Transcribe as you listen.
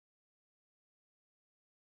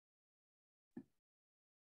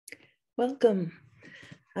Welcome.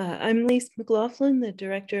 I'm Lise McLaughlin, the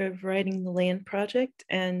Director of Writing the Land Project,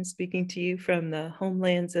 and speaking to you from the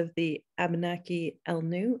homelands of the Abenaki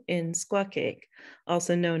Elnu in Squaxin,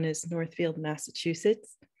 also known as Northfield,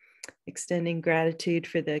 Massachusetts, extending gratitude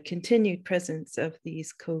for the continued presence of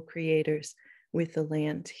these co-creators with the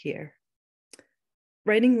land here.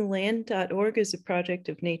 WritingTheLand.org is a project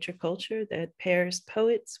of nature culture that pairs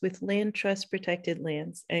poets with land trust protected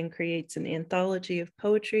lands and creates an anthology of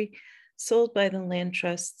poetry sold by the land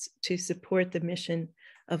trusts to support the mission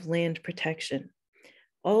of land protection.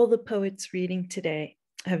 All the poets reading today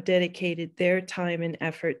have dedicated their time and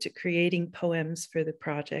effort to creating poems for the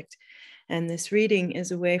project. And this reading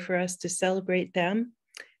is a way for us to celebrate them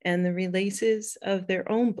and the releases of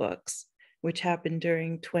their own books, which happened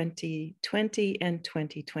during 2020 and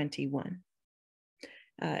 2021.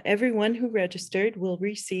 Everyone who registered will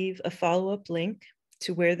receive a follow-up link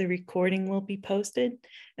to where the recording will be posted,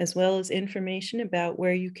 as well as information about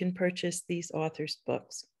where you can purchase these authors'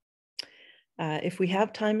 books. If we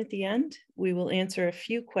have time at the end, we will answer a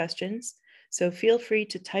few questions, so feel free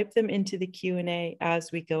to type them into the Q&A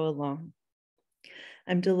as we go along.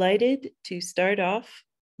 I'm delighted to start off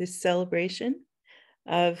this celebration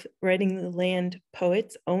of Writing the Land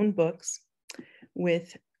poets' own books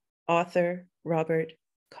with author Robert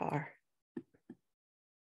Carr.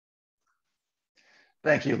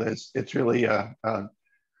 Thank you, Liz. It's really a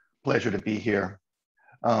pleasure to be here.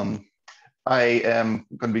 I am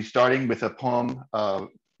going to be starting with a poem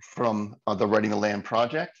from the Writing the Land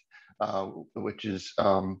project, which is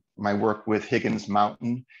my work with Higgins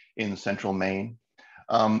Mountain in central Maine.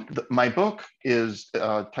 My book is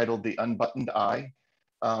titled The Unbuttoned Eye,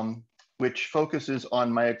 which focuses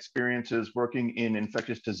on my experiences working in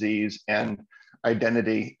infectious disease and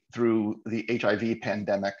identity through the HIV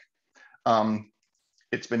pandemic.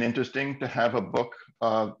 It's been interesting to have a book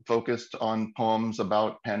focused on poems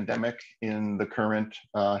about pandemic in the current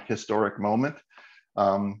historic moment.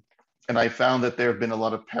 And I found that there have been a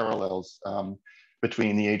lot of parallels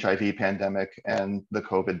between the HIV pandemic and the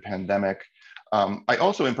COVID pandemic. I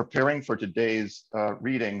also, in preparing for today's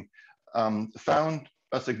reading, found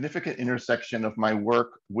a significant intersection of my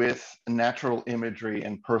work with natural imagery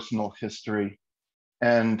and personal history.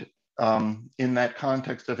 And in that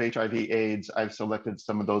context of HIV/AIDS, I've selected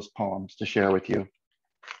some of those poems to share with you.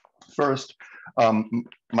 First,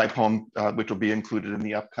 my poem, which will be included in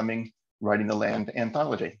the upcoming Writing the Land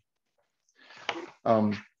anthology.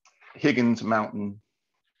 Higgins Mountain,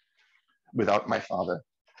 without my father.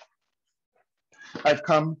 I've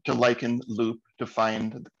come to Lichen Loop to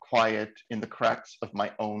find the quiet in the cracks of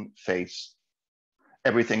my own face.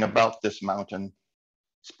 Everything about this mountain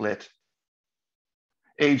split.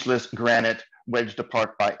 Ageless granite wedged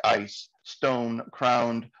apart by ice, stone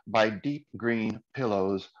crowned by deep green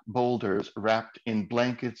pillows, boulders wrapped in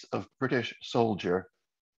blankets of British soldier.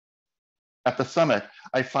 At the summit,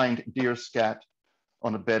 I find deer scat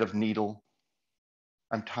on a bed of needle.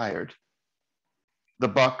 I'm tired. The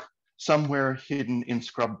buck, somewhere hidden in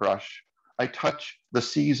scrub brush, I touch the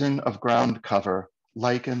season of ground cover,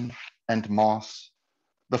 lichen and moss,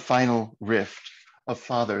 the final rift of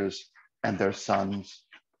fathers and their sons.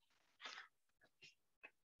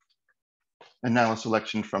 And now a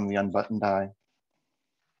selection from The Unbuttoned Eye.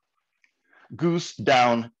 Goose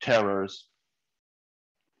down terrors.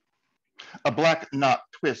 A black knot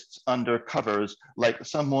twists under covers like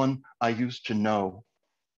someone I used to know.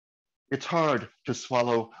 It's hard to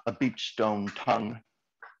swallow a beach stone tongue.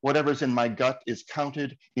 Whatever's in my gut is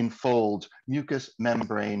counted in folds, mucous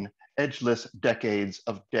membrane, edgeless decades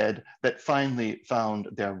of dead that finally found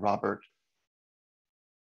their Robert.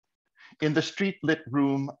 In the street-lit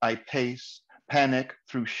room, I pace, panic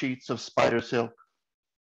through sheets of spider silk.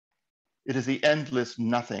 It is the endless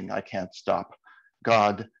nothing I can't stop.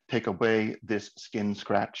 God, take away this skin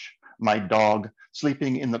scratch. My dog,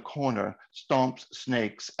 sleeping in the corner, stomps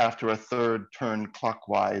snakes after a third turn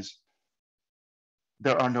clockwise.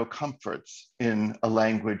 There are no comforts in a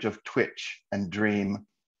language of twitch and dream.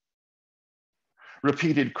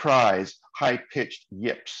 Repeated cries, high-pitched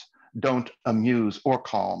yips, don't amuse or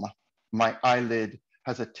calm. My eyelid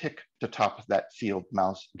has a tick to top that field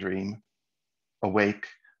mouse dream. Awake,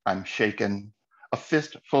 I'm shaken, a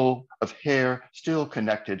fistful of hair still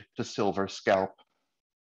connected to silver scalp.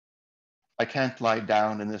 I can't lie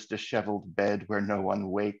down in this disheveled bed where no one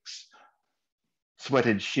wakes.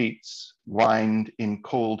 Sweated sheets wind in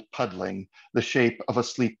cold puddling, the shape of a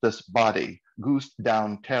sleepless body, goose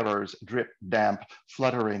down terrors drip damp,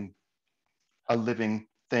 fluttering. A living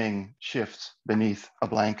thing shifts beneath a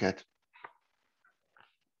blanket.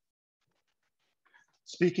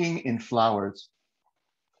 Speaking in flowers.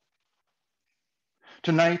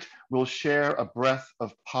 Tonight, we'll share a breath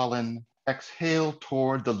of pollen, exhale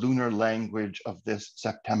toward the lunar language of this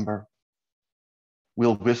September.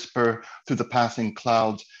 We'll whisper through the passing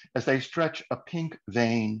clouds as they stretch a pink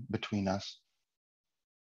vein between us.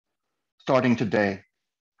 Starting today,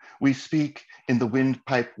 we speak in the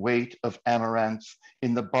windpipe weight of amaranth,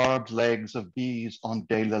 in the barbed legs of bees on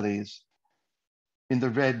daylilies, in the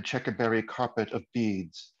red checkerberry carpet of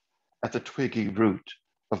beads at the twiggy root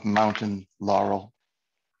of mountain laurel.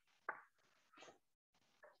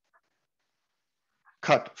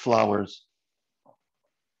 Cut flowers.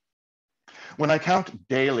 When I count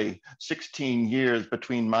daily 16 years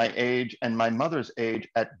between my age and my mother's age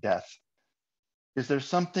at death, is there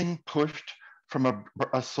something pushed from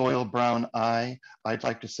a soil brown eye, I'd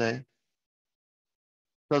like to say?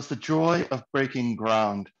 Does the joy of breaking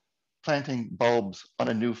ground, planting bulbs on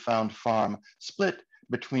a newfound farm, split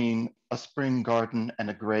between a spring garden and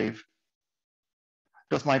a grave?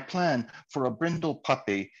 Does my plan for a brindle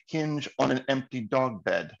puppy hinge on an empty dog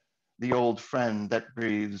bed, the old friend that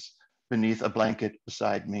breathes beneath a blanket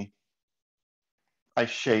beside me? I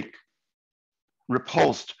shake,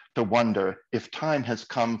 repulsed to wonder if time has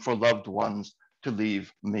come for loved ones to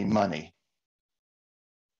leave me money.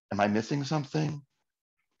 Am I missing something?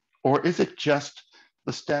 Or is it just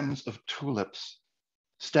the stems of tulips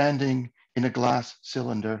standing in a glass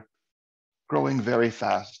cylinder, growing very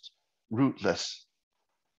fast, rootless,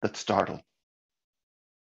 that startle?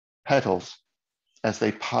 Petals as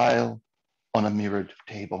they pile on a mirrored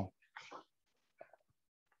table.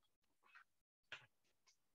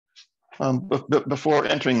 Before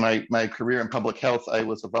entering my career in public health, I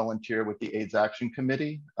was a volunteer with the AIDS Action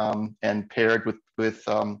Committee and paired with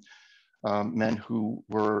men who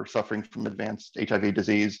were suffering from advanced HIV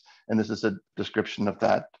disease. And this is a description of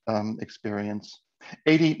that experience.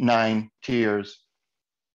 89 tears.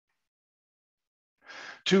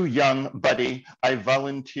 Too young, buddy, I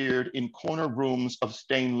volunteered in corner rooms of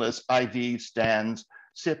stainless IV stands,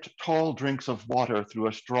 sipped tall drinks of water through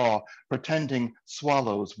a straw, pretending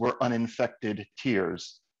swallows were uninfected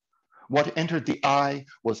tears. What entered the eye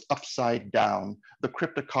was upside down, the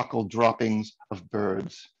cryptococcal droppings of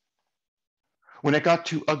birds. When it got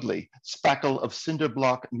too ugly, spackle of cinder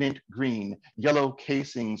block mint green, yellow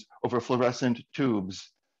casings over fluorescent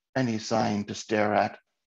tubes, any sign to stare at.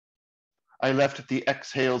 I left the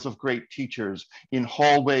exhales of great teachers in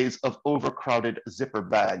hallways of overcrowded zipper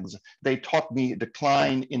bags. They taught me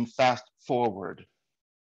decline in fast forward.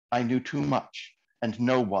 I knew too much and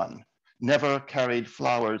no one, never carried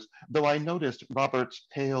flowers, though I noticed Robert's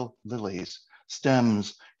pale lilies,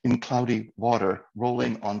 stems in cloudy water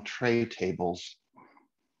rolling on tray tables.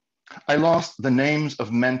 I lost the names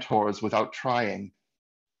of mentors without trying,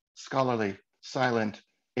 scholarly, silent,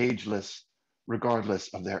 ageless,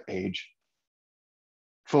 regardless of their age.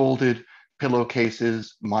 Folded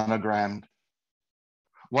pillowcases monogrammed.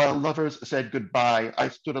 While lovers said goodbye, I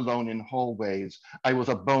stood alone in hallways. I was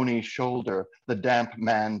a bony shoulder, the damp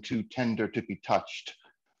man too tender to be touched.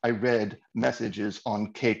 I read messages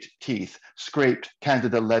on caked teeth, scraped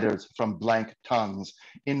candida letters from blank tongues.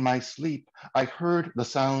 In my sleep, I heard the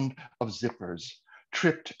sound of zippers,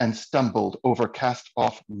 tripped and stumbled over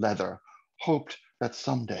cast-off leather, hoped that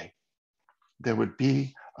someday there would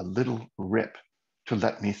be a little rip to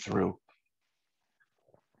let me through.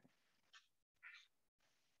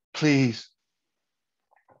 Please,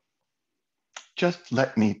 just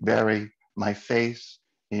let me bury my face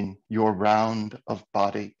in your round of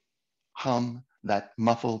body, hum that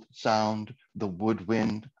muffled sound, the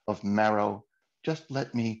woodwind of marrow. Just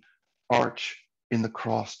let me arch in the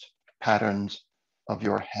crossed patterns of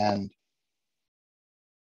your hand.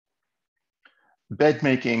 Bed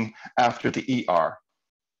making after the ER.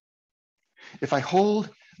 If I hold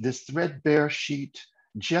this threadbare sheet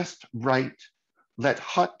just right, let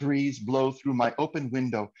hot breeze blow through my open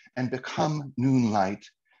window and become noonlight,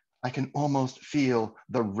 I can almost feel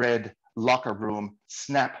the red locker room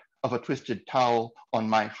snap of a twisted towel on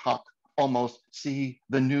my hock, almost see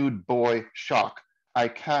the nude boy shock I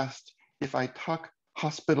cast if I tuck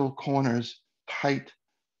hospital corners tight.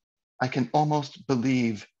 I can almost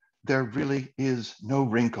believe there really is no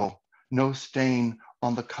wrinkle, no stain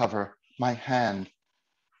on the cover, my hand.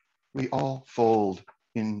 We all fold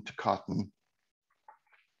into cotton.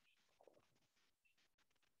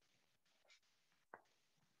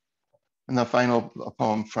 And the final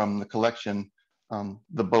poem from the collection,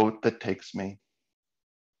 The Boat That Takes Me.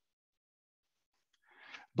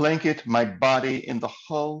 Blanket my body in the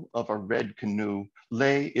hull of a red canoe,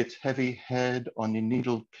 lay its heavy head on a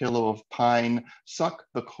needle pillow of pine, suck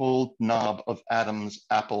the cold knob of Adam's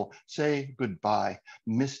apple, say goodbye,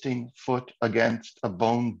 misting foot against a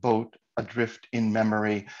bone boat adrift in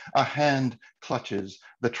memory. A hand clutches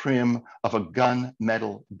the trim of a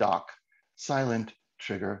gun-metal dock. Silent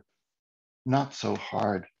trigger, not so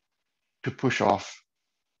hard to push off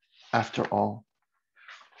after all.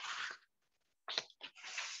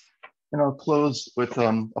 And I'll close with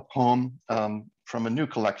a poem from a new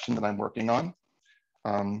collection that I'm working on.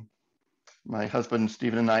 My husband,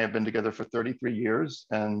 Stephen, and I have been together for 33 years,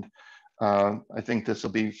 and I think this will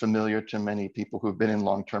be familiar to many people who've been in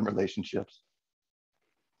long-term relationships.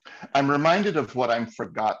 I'm reminded of what I'm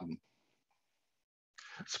forgotten.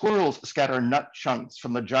 Squirrels scatter nut chunks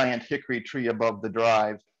from the giant hickory tree above the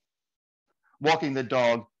drive. Walking the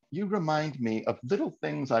dog, you remind me of little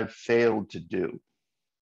things I've failed to do.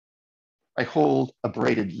 I hold a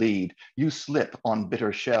braided lead. You slip on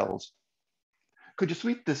bitter shells. Could you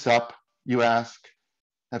sweep this up? You have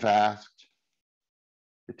asked.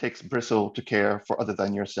 It takes bristle to care for other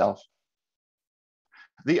than yourself.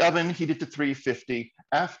 The oven heated to 350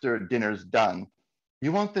 after dinner's done.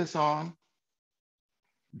 You want this on?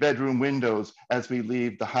 Bedroom windows as we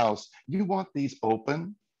leave the house. You want these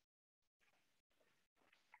open?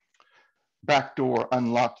 Back door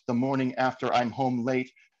unlocked the morning after I'm home late.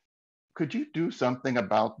 Could you do something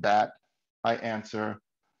about that? I answer,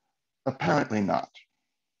 apparently not.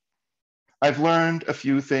 I've learned a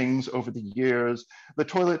few things over the years. The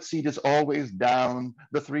toilet seat is always down,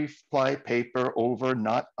 the 3-ply paper over,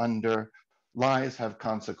 not under. Lies have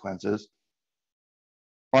consequences.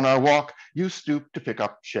 On our walk, you stoop to pick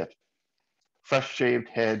up shit. Fresh shaved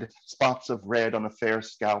head, spots of red on a fair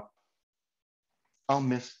scalp. I'll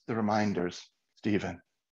miss the reminders, Stephen.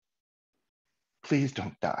 Please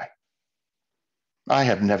don't die. I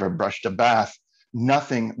have never brushed a bath.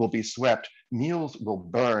 Nothing will be swept. Meals will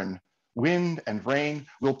burn. Wind and rain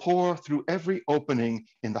will pour through every opening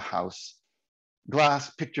in the house.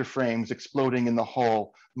 Glass picture frames exploding in the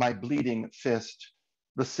hall, my bleeding fist.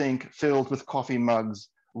 The sink filled with coffee mugs,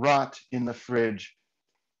 rot in the fridge.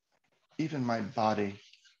 Even my body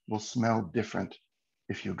will smell different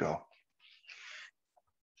if you go.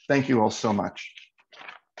 Thank you all so much.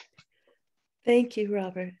 Thank you,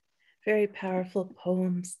 Robert. Very powerful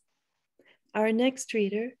poems. Our next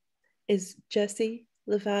reader is Jessie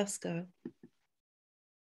Lovasco.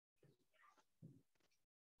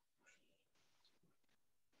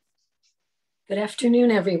 Good afternoon,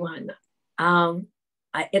 everyone.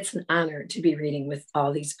 It's an honor to be reading with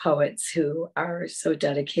all these poets who are so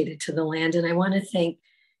dedicated to the land, and I want to thank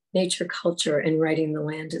Nature Culture in Writing the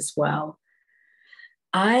Land as well.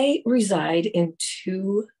 I reside in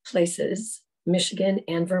 2 places, Michigan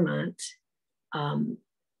and Vermont,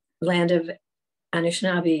 land of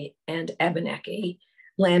Anishinaabe and Abenaki,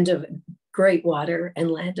 land of great water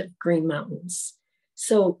and land of green mountains.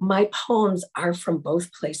 So my poems are from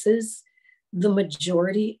both places. The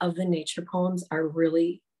majority of the nature poems are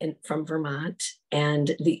really from Vermont,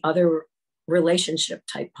 and the other relationship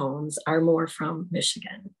type poems are more from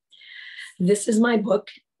Michigan. This is my book,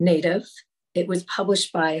 Native. It was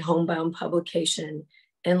published by Homebound Publication,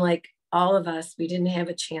 and like all of us, we didn't have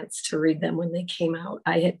a chance to read them when they came out.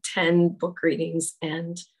 I had 10 book readings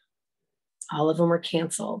and all of them were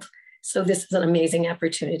canceled. So this is an amazing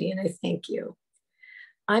opportunity and I thank you.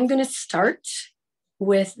 I'm gonna start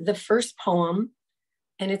with the first poem,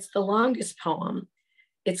 and it's the longest poem.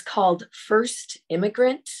 It's called First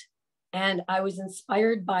Immigrant, and I was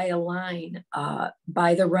inspired by a line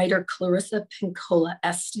by the writer Clarissa Pinkola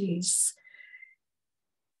Estes.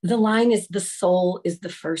 The line is, "The soul is the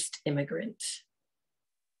first immigrant.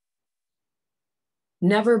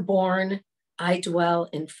 Never born, I dwell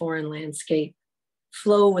in foreign landscape,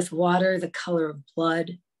 flow with water the color of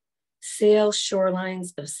blood, sail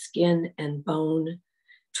shorelines of skin and bone,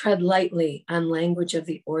 tread lightly on language of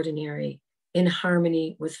the ordinary, in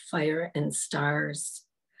harmony with fire and stars.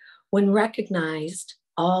 When recognized,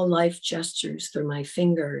 all life gestures through my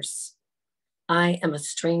fingers. I am a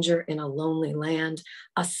stranger in a lonely land,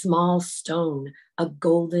 a small stone, a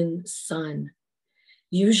golden sun.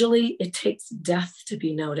 Usually it takes death to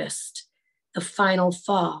be noticed, the final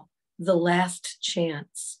fall, the last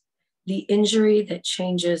chance, the injury that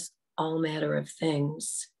changes all matter of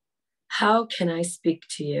things. How can I speak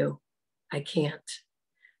to you? I can't.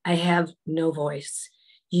 I have no voice.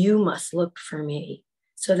 You must look for me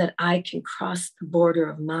so that I can cross the border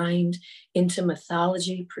of mind into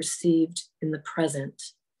mythology perceived in the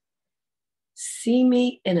present. See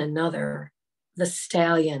me in another, the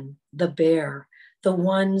stallion, the bear, the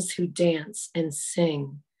ones who dance and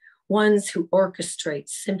sing, ones who orchestrate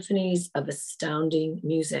symphonies of astounding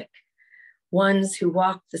music, ones who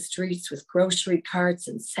walk the streets with grocery carts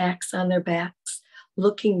and sacks on their backs,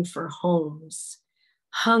 looking for homes.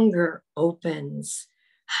 Hunger opens.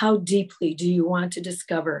 How deeply do you want to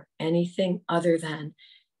discover anything other than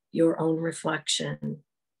your own reflection?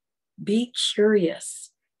 Be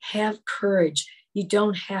curious. Have courage. You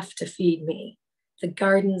don't have to feed me. The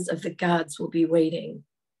gardens of the gods will be waiting.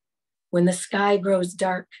 When the sky grows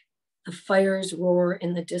dark, the fires roar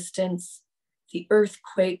in the distance, the earth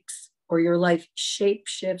quakes, or your life shape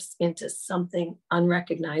shifts into something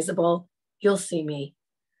unrecognizable, you'll see me.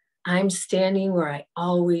 I'm standing where I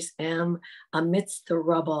always am, amidst the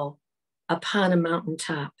rubble, upon a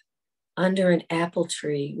mountaintop, under an apple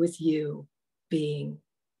tree with you being.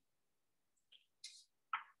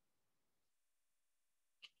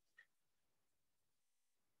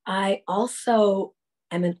 I also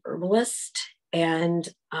am an herbalist, and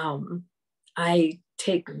I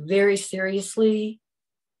take very seriously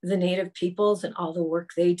the Native peoples and all the work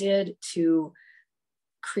they did to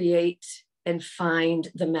create and find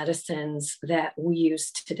the medicines that we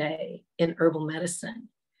use today in herbal medicine.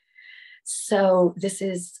 So this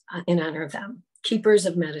is in honor of them, keepers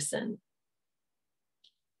of medicine.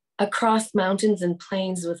 Across mountains and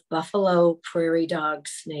plains with buffalo, prairie dog,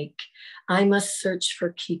 snake, I must search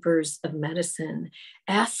for keepers of medicine,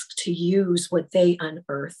 ask to use what they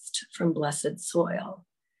unearthed from blessed soil.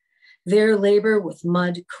 Their labor with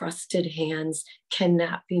mud-crusted hands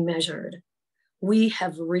cannot be measured. We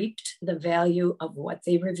have reaped the value of what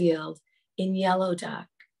they revealed in yellow dock,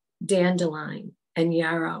 dandelion, and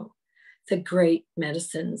yarrow, the great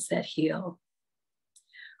medicines that heal.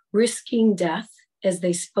 Risking death as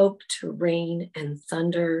they spoke to rain and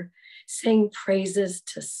thunder, sang praises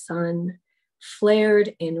to sun,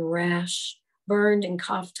 flared in rash, burned and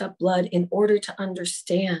coughed up blood in order to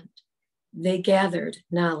understand. They gathered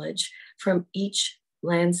knowledge from each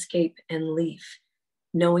landscape and leaf,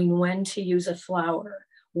 knowing when to use a flower,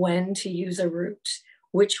 when to use a root,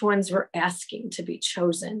 which ones were asking to be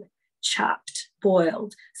chosen, chopped,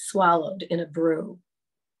 boiled, swallowed in a brew.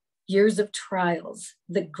 Years of trials,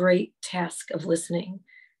 the great task of listening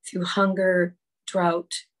through hunger,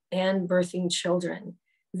 drought, and birthing children.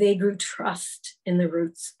 They grew trust in the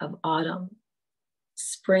roots of autumn,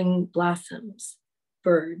 spring blossoms,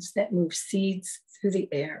 birds that move seeds through the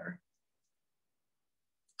air.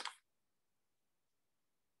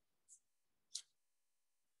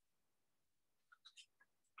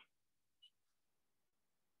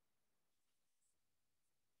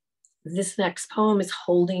 This next poem is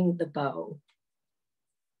Holding the Bow.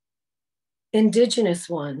 Indigenous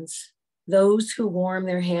ones, those who warm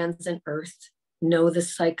their hands in earth, know the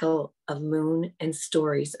cycle of moon and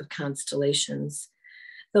stories of constellations.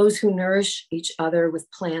 Those who nourish each other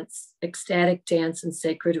with plants, ecstatic dance, and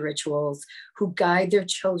sacred rituals, who guide their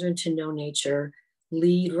children to know nature,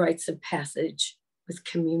 lead rites of passage with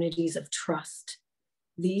communities of trust.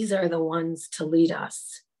 These are the ones to lead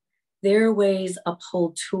us. Their ways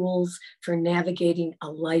uphold tools for navigating a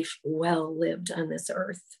life well lived on this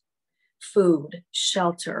earth. Food,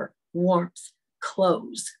 shelter, warmth,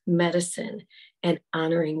 clothes, medicine, and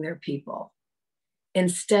honoring their people.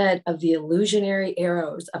 Instead of the illusionary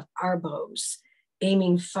arrows of our bows,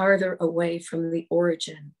 aiming farther away from the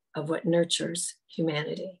origin of what nurtures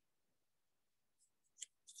humanity.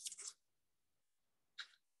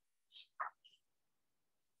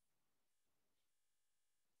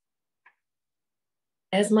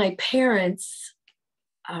 As my parents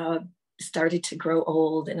started to grow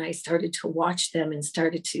old and I started to watch them and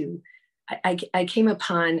I came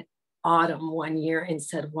upon autumn one year and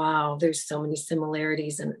said, wow, there's so many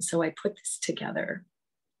similarities. And so I put this together,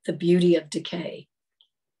 the beauty of decay.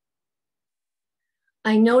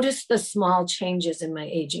 I noticed the small changes in my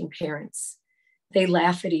aging parents. They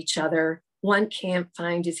laugh at each other. One can't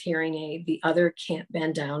find his hearing aid. The other can't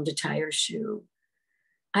bend down to tie her shoe.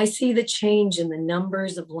 I see the change in the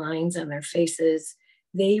numbers of lines on their faces.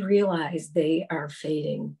 They realize they are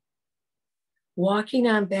fading. Walking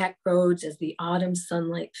on back roads as the autumn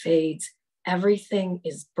sunlight fades, everything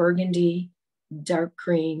is burgundy, dark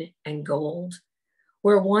green, and gold.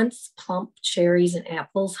 Where once plump cherries and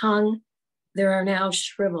apples hung, there are now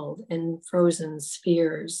shriveled and frozen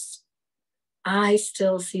spheres. I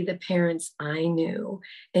still see the parents I knew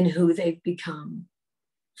and who they've become,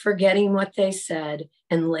 forgetting what they said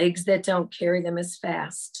and legs that don't carry them as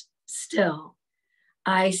fast. Still,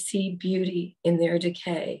 I see beauty in their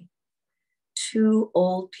decay. Two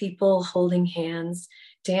old people holding hands,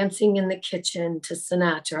 dancing in the kitchen to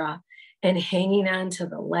Sinatra and hanging on to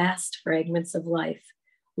the last fragments of life,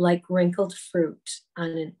 like wrinkled fruit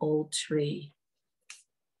on an old tree.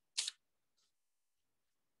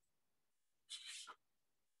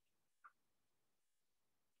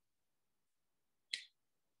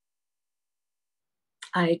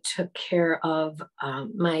 I took care of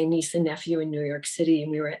my niece and nephew in New York City,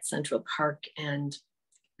 and we were at Central Park, and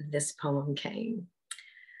this poem came.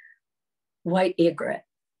 White egret.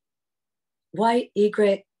 White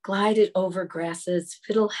egret glided over grasses,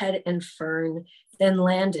 fiddlehead and fern, then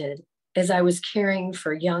landed as I was caring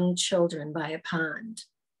for young children by a pond.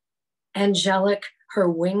 Angelic, her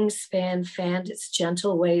wingspan fanned its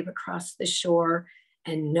gentle wave across the shore,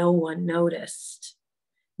 and no one noticed.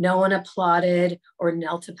 No one applauded or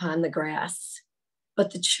knelt upon the grass,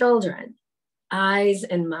 but the children, eyes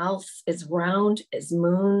and mouths as round as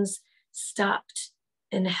moons, stopped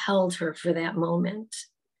and held her for that moment,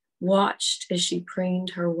 watched as she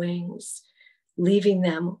preened her wings, leaving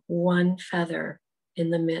them one feather in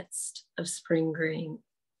the midst of spring green.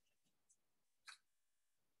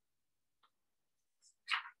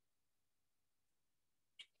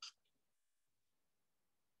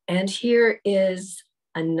 And here is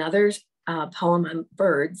another poem on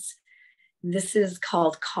birds. This is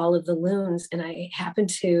called Call of the Loons, and I happen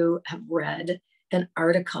to have read an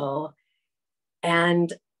article,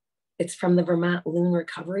 and it's from the Vermont Loon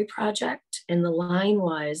Recovery Project, and the line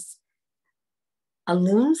was, a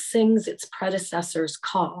loon sings its predecessor's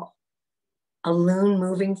call. A loon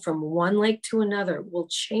moving from one lake to another will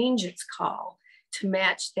change its call to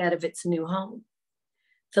match that of its new home.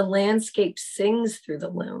 The landscape sings through the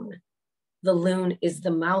loon. The loon is the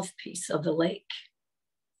mouthpiece of the lake.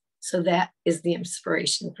 So that is the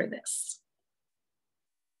inspiration for this.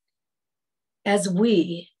 As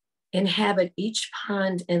we inhabit each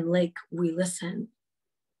pond and lake, we listen.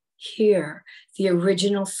 Hear the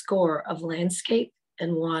original score of landscape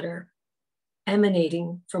and water,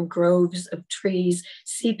 emanating from groves of trees,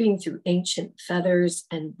 seeping through ancient feathers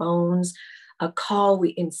and bones, a call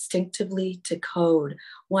we instinctively decode,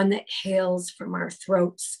 one that hails from our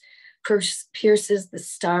throats, pierces the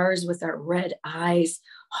stars with our red eyes,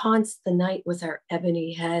 haunts the night with our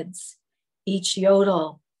ebony heads. Each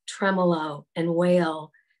yodel, tremolo, and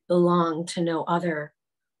wail belong to no other.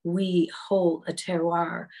 We hold a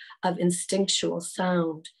terroir of instinctual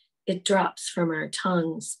sound. It drops from our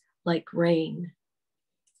tongues like rain.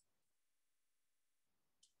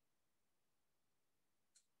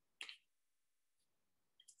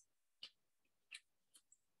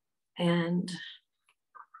 And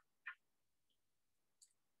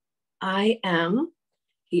I am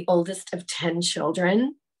the oldest of 10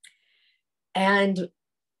 children, and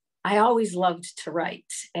I always loved to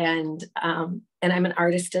write, and I'm an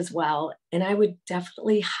artist as well, and I would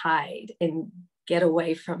definitely hide and get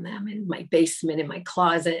away from them in my basement, in my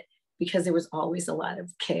closet, because there was always a lot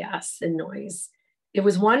of chaos and noise. It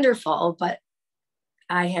was wonderful, but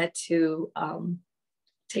I had to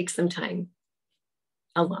take some time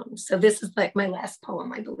alone. So this is like my last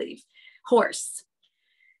poem, I believe. Horse.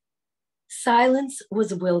 Silence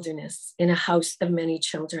was a wilderness in a house of many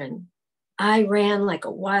children. I ran like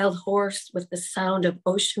a wild horse with the sound of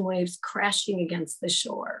ocean waves crashing against the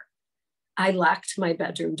shore. I locked my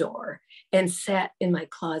bedroom door and sat in my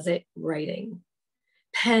closet writing.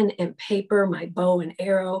 Pen and paper, my bow and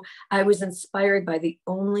arrow, I was inspired by the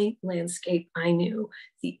only landscape I knew,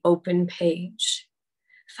 the open page.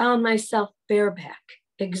 Found myself bareback,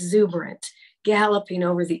 exuberant, galloping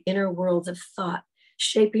over the inner worlds of thought,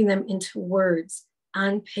 shaping them into words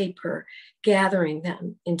on paper, gathering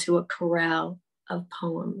them into a corral of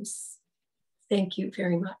poems. Thank you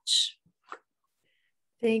very much.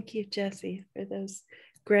 Thank you, Jessie, for those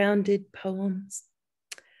grounded poems.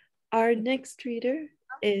 Our next reader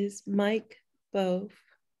is Mike Bove.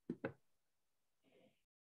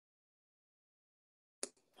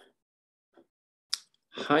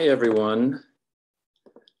 Hi, everyone.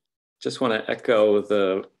 Just want to echo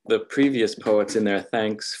the previous poets in their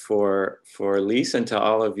thanks for Lise, and to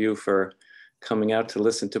all of you for coming out to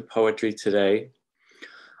listen to poetry today.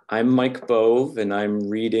 I'm Mike Bove, and I'm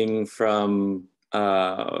reading from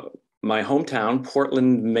my hometown,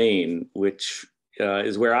 Portland, Maine, which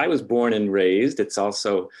is where I was born and raised. It's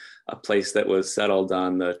also a place that was settled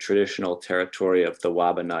on the traditional territory of the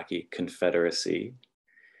Wabanaki Confederacy.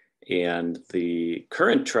 And the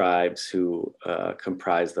current tribes who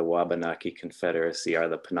comprise the Wabanaki Confederacy are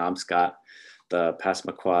the Penobscot, the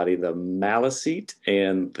Passamaquoddy, the Maliseet,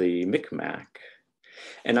 and the Micmac.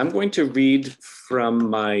 And I'm going to read from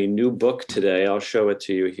my new book today. I'll show it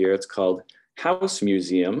to you here. It's called House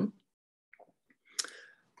Museum.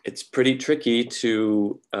 It's pretty tricky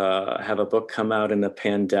to have a book come out in the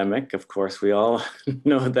pandemic. Of course, we all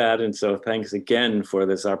know that. And so thanks again for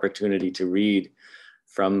this opportunity to read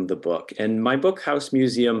from the book. And my book, House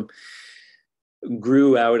Museum,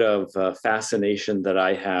 grew out of a fascination that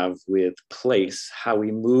I have with place, how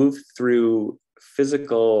we move through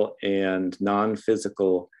physical and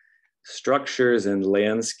non-physical structures and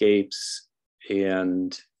landscapes.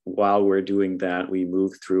 And while we're doing that, we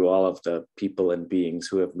move through all of the people and beings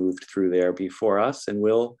who have moved through there before us and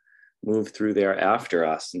will move through there after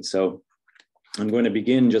us. And so I'm going to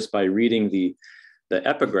begin just by reading the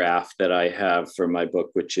epigraph that I have for my book,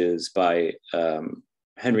 which is by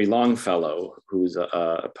Henry Longfellow, who's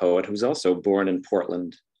a poet who's also born in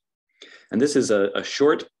Portland. And this is a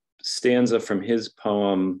short stanza from his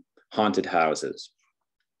poem, Haunted Houses.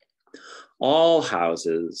 All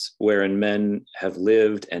houses wherein men have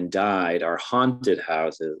lived and died are haunted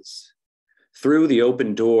houses. Through the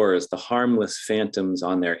open doors, the harmless phantoms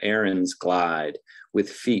on their errands glide with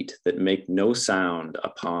feet that make no sound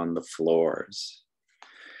upon the floors.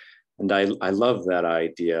 And I love that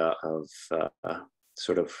idea of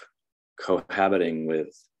sort of cohabiting with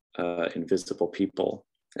invisible people.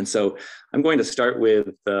 And so I'm going to start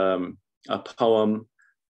with a poem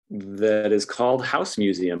that is called House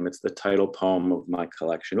Museum. It's the title poem of my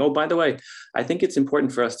collection. Oh, by the way, I think it's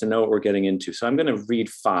important for us to know what we're getting into. So I'm going to read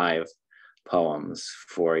 5 poems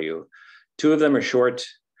for you. 2 of them are short,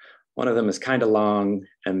 1 of them is kind of long,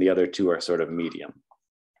 and the other 2 are sort of medium.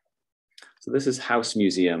 So this is House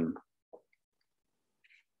Museum.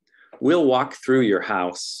 We'll walk through your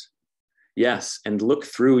house, yes, and look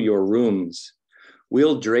through your rooms.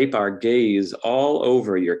 We'll drape our gaze all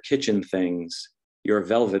over your kitchen things, your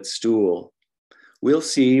velvet stool. We'll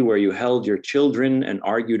see where you held your children and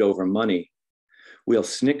argued over money. We'll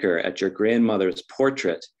snicker at your grandmother's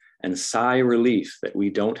portrait and sigh relief that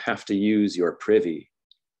we don't have to use your privy.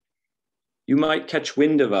 You might catch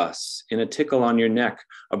wind of us in a tickle on your neck,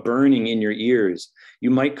 a burning in your ears.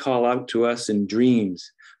 You might call out to us in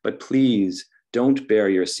dreams, but please don't bear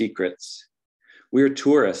your secrets. We're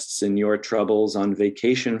tourists in your troubles on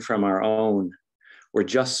vacation from our own. We're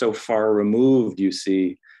just so far removed, you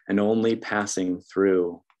see, and only passing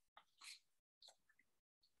through.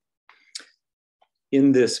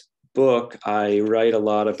 In this book, I write a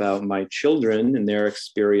lot about my children and their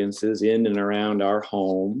experiences in and around our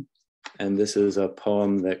home. And this is a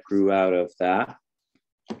poem that grew out of that.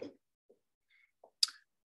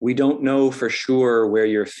 We don't know for sure where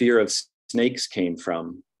your fear of snakes came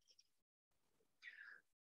from.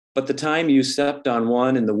 But the time you stepped on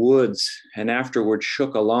one in the woods and afterward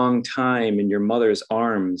shook a long time in your mother's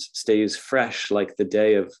arms stays fresh like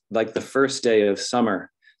the first day of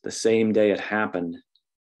summer, the same day it happened.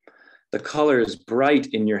 The colors bright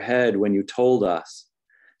in your head when you told us,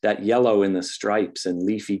 that yellow in the stripes and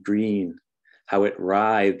leafy green, how it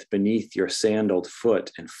writhed beneath your sandaled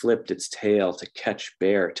foot and flipped its tail to catch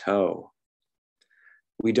bare toe.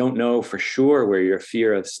 We don't know for sure where your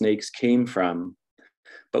fear of snakes came from,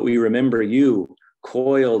 but we remember you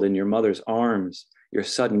coiled in your mother's arms, your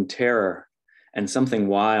sudden terror, and something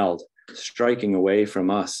wild striking away from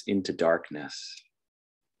us into darkness.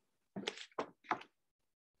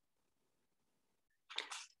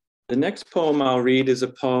 The next poem I'll read is a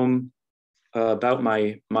poem about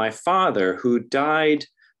my father, who died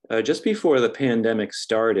just before the pandemic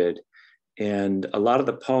started. And a lot of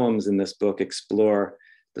the poems in this book explore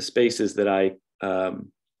the spaces that I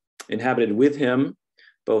inhabited with him,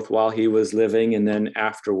 both while he was living and then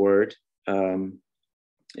afterward in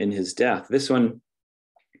his death. This one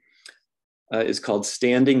is called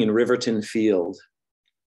Standing in Riverton Field.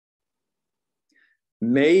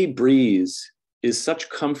 May breeze is such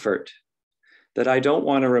comfort that I don't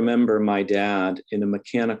want to remember my dad in a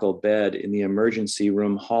mechanical bed in the emergency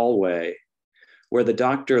room hallway, where the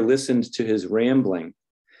doctor listened to his rambling,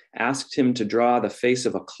 asked him to draw the face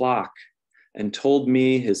of a clock, and told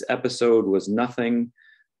me his episode was nothing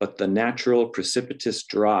but the natural precipitous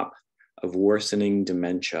drop of worsening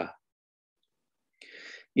dementia.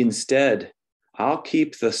 Instead, I'll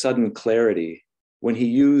keep the sudden clarity when he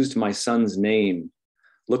used my son's name,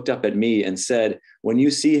 looked up at me and said, when you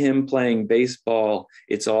see him playing baseball,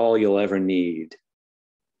 it's all you'll ever need.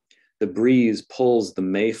 The breeze pulls the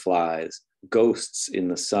mayflies, ghosts in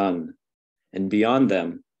the sun, and beyond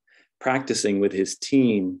them, practicing with his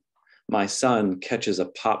team, my son catches a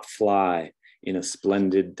pop fly in a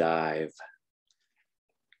splendid dive.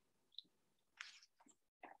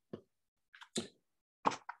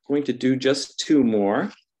 Going to do just 2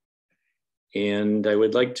 more. And I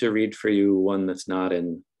would like to read for you one that's not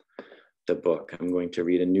in the book. I'm going to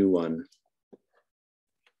read a new one.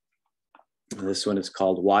 This one is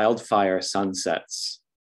called Wildfire Sunsets.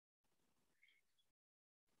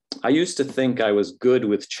 I used to think I was good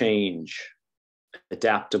with change,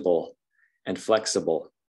 adaptable and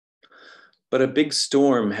flexible. But a big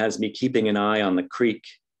storm has me keeping an eye on the creek.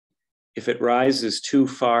 If it rises too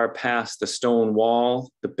far past the stone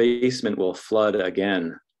wall, the basement will flood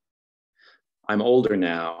again. I'm older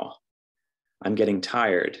now. I'm getting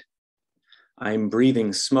tired. I'm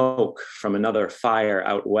breathing smoke from another fire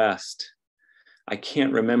out west. I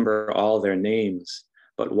can't remember all their names,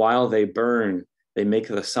 but while they burn, they make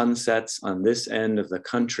the sunsets on this end of the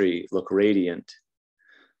country look radiant.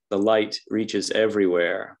 The light reaches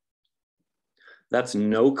everywhere. That's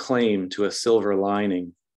no claim to a silver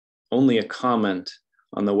lining, only a comment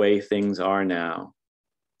on the way things are now.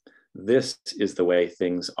 This is the way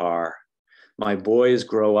things are. My boys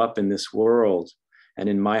grow up in this world, and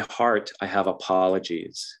in my heart, I have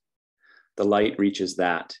apologies. The light reaches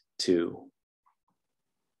that too.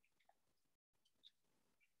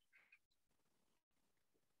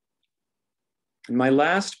 And my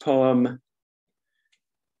last poem,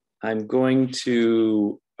 I'm going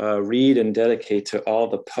to read and dedicate to all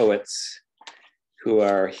the poets who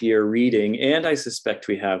are here reading, and I suspect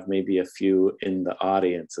we have maybe a few in the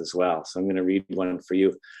audience as well. So I'm going to read one for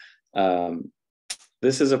you.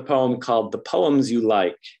 This is a poem called The Poems You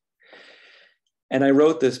Like. And I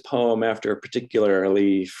wrote this poem after a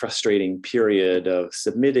particularly frustrating period of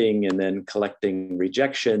submitting and then collecting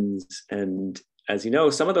rejections. And as you know,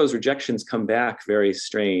 some of those rejections come back very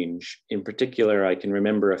strange. In particular, I can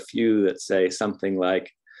remember a few that say something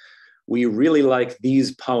like, "We really like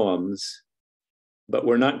these poems, but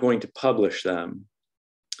we're not going to publish them.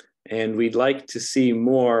 And we'd like to see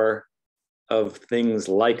more of things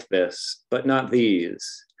like this, but not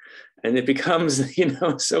these." And it becomes,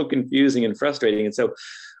 so confusing and frustrating. And so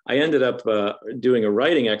I ended up doing a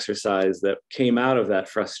writing exercise that came out of that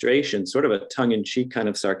frustration, sort of a tongue-in-cheek kind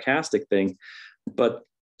of sarcastic thing. But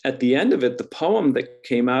at the end of it, the poem that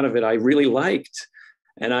came out of it, I really liked.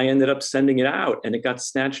 And I ended up sending it out, and it got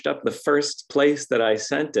snatched up the first place that I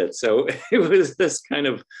sent it. So it was this kind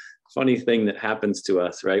of funny thing that happens to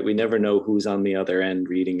us, right? We never know who's on the other end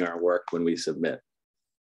reading our work when we submit.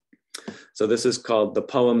 So this is called The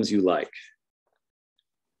Poems You Like.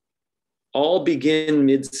 All begin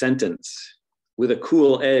mid-sentence with a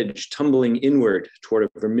cool edge tumbling inward toward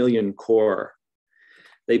a vermilion core.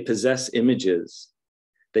 They possess images.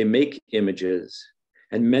 They make images.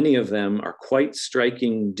 And many of them are quite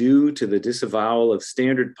striking due to the disavowal of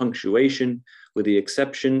standard punctuation, with the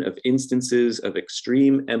exception of instances of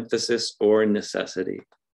extreme emphasis or necessity.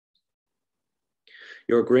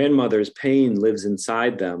 Your grandmother's pain lives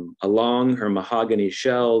inside them, along her mahogany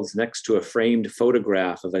shelves next to a framed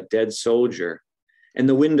photograph of a dead soldier, and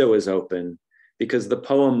the window is open because the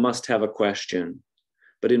poem must have a question,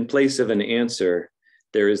 but in place of an answer,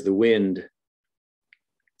 there is the wind.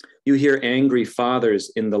 You hear angry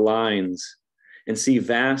fathers in the lines and see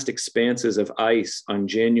vast expanses of ice on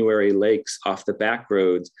January lakes off the back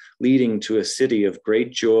roads leading to a city of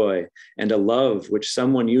great joy and a love which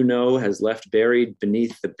someone you know has left buried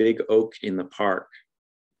beneath the big oak in the park.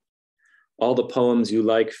 All the poems you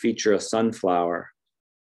like feature a sunflower.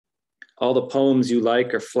 All the poems you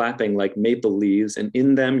like are flapping like maple leaves, and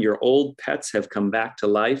in them your old pets have come back to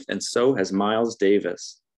life, and so has Miles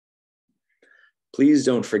Davis. Please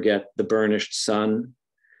don't forget the burnished sun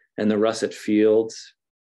and the russet fields,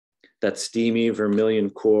 that steamy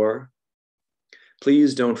vermilion core.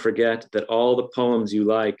 Please don't forget that all the poems you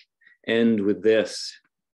like end with this,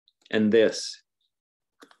 and this,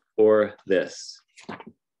 or this.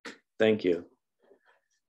 Thank you.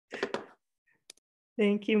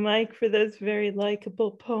 Thank you, Mike, for those very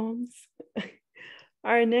likable poems.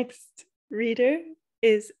 Our next reader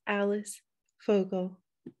is Alice Fogel.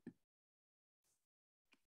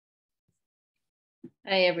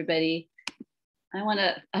 Hi, everybody. I want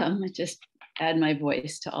to just add my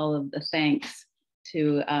voice to all of the thanks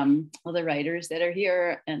to all the writers that are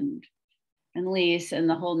here and Lise and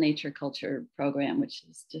the whole nature culture program, which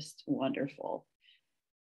is just wonderful.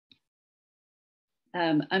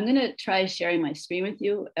 I'm going to try sharing my screen with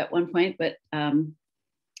you at one point, but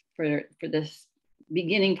for this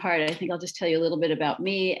beginning part, I think I'll just tell you a little bit about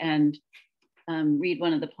me and read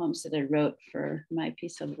one of the poems that I wrote for my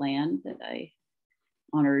piece of land that I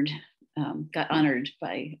got honored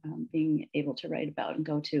by being able to write about and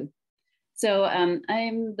go to. So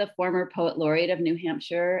I'm the former poet laureate of New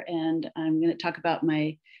Hampshire, and I'm going to talk about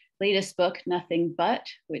my latest book, Nothing But,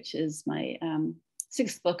 which is my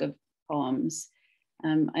sixth book of poems.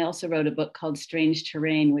 I also wrote a book called Strange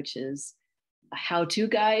Terrain, which is a how-to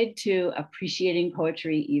guide to appreciating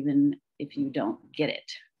poetry even if you don't get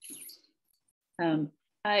it.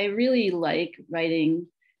 I really like writing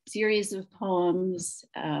series of poems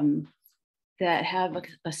that have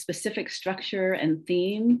a specific structure and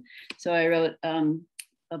theme. So I wrote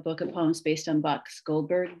a book of poems based on Bach's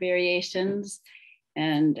Goldberg variations,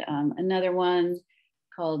 and another one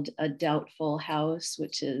called A Doubtful House,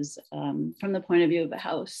 which is from the point of view of a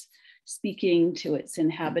house speaking to its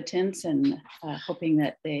inhabitants and hoping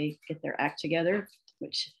that they get their act together,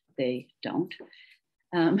 which they don't.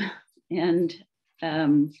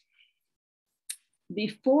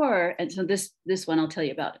 Before, and so this one I'll tell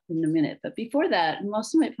you about in a minute, but before that,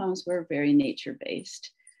 most of my poems were very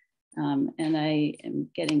nature-based. And I am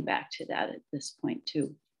getting back to that at this point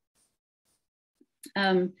too.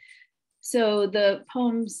 So the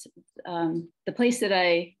poems, the place that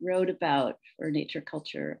I wrote about for nature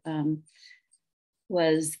culture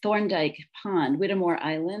was Thorndike Pond, Whittemore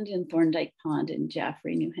Island in Thorndike Pond in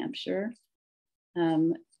Jaffrey, New Hampshire.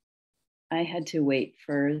 I had to wait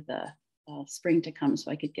for the spring to come so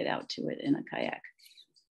I could get out to it in a kayak.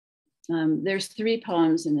 There's 3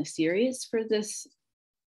 poems in the series for this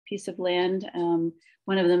piece of land.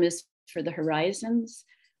 One of them is for the horizons,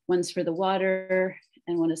 one's for the water,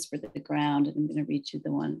 and one is for the ground. And I'm going to read you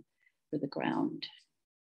the one for the ground.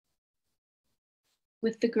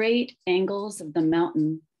 With the great angles of the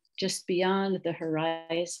mountain just beyond the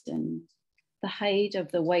horizon, the height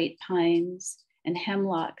of the white pines and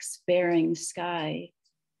hemlocks bearing sky,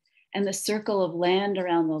 and the circle of land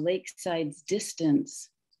around the lakeside's distance,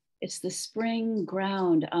 it's the spring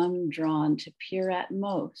ground I'm drawn to peer at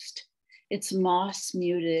most, its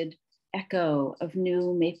moss-muted echo of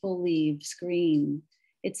new maple leaves green,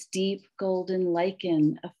 its deep golden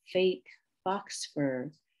lichen of fake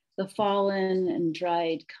foxfur, the fallen and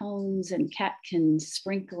dried cones and catkins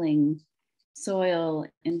sprinkling soil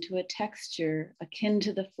into a texture akin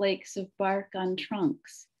to the flakes of bark on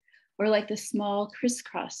trunks, or like the small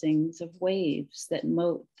crisscrossings of waves that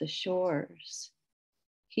moat the shores.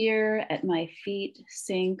 Here at my feet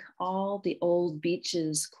sink all the old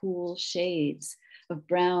beach's cool shades of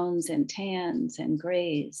browns and tans and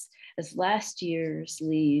grays as last year's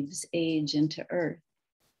leaves age into earth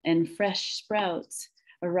and fresh sprouts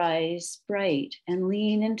arise bright and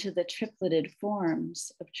lean into the tripleted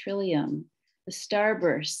forms of trillium, the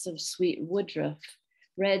starbursts of sweet woodruff,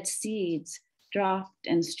 red seeds dropped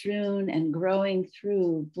and strewn and growing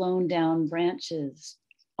through blown down branches,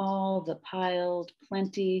 all the piled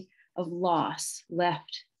plenty of loss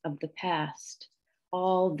left of the past,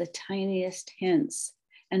 all the tiniest hints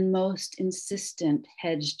and most insistent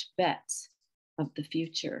hedged bets of the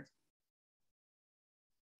future.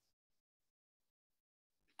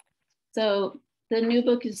 So the new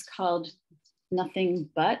book is called Nothing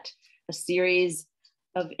But, a series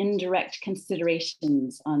of indirect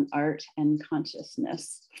considerations on art and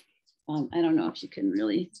consciousness. I don't know if you can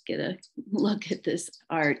really get a look at this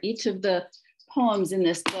art. Each of the poems in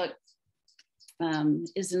this book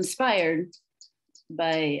is inspired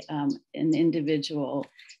by an individual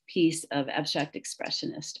piece of abstract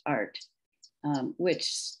expressionist art,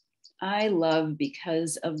 which I love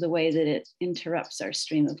because of the way that it interrupts our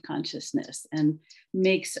stream of consciousness and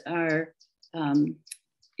makes our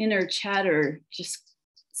inner chatter just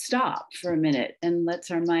stop for a minute and lets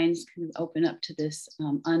our minds kind of open up to this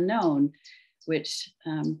unknown, which,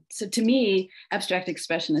 so to me, abstract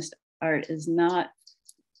expressionist art is not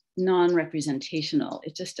non-representational.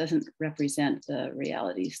 It just doesn't represent the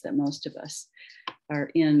realities that most of us are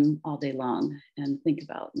in all day long and think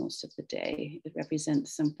about most of the day. It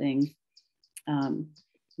represents something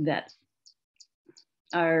that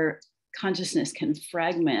our consciousness can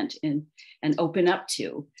fragment and open up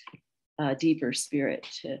to a deeper spirit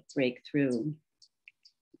to break through.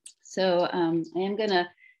 So I am gonna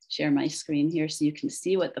share my screen here so you can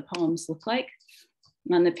see what the poems look like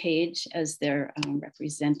on the page as they're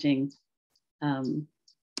representing the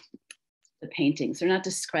paintings. They're not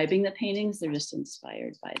describing the paintings, they're just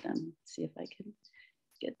inspired by them. Let's see if I can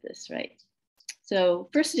get this right. So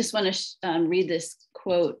first I just want to read this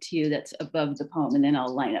quote to you that's above the poem, and then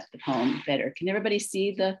I'll line up the poem better. Can everybody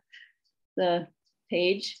see the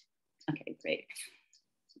page? Okay, great.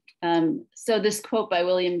 So this quote by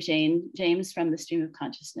William James from The Stream of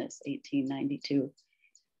Consciousness, 1892.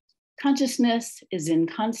 Consciousness is in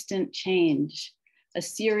constant change, a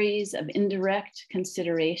series of indirect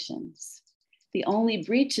considerations. The only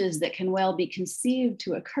breaches that can well be conceived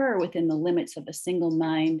to occur within the limits of a single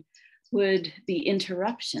mind would be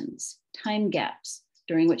interruptions, time gaps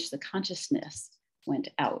during which the consciousness went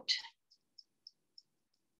out.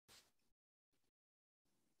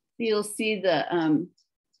 You'll see the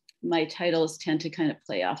my titles tend to kind of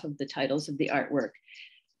play off of the titles of the artwork.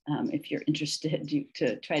 If you're interested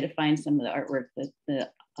to try to find some of the artwork that the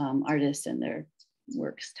artists and their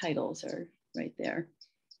works titles are right there.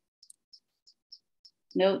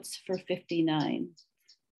 Notes for 59.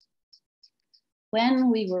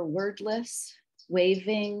 When we were wordless,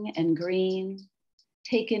 waving and green,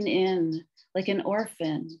 taken in like an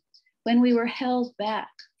orphan, when we were held back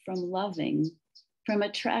from loving, from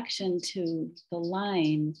attraction to the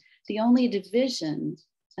line, the only division,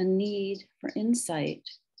 a need for insight,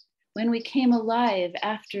 when we came alive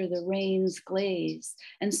after the rain's glaze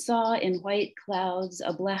and saw in white clouds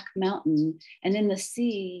a black mountain and in the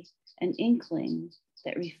sea an inkling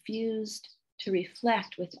that refused to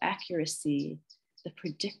reflect with accuracy the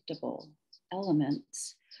predictable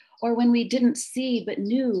elements, or when we didn't see but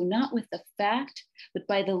knew, not with the fact, but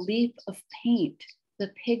by the leap of paint,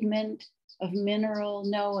 the pigment of mineral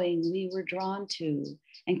knowing we were drawn to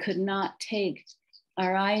and could not take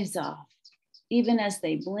our eyes off, even as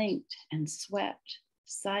they blinked and swept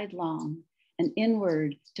sidelong and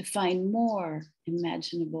inward to find more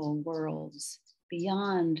imaginable worlds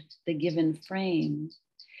beyond the given frame.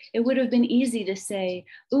 It would have been easy to say,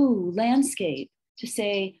 ooh, landscape, to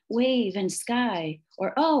say wave and sky,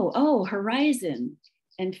 or oh, horizon,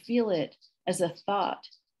 and feel it as a thought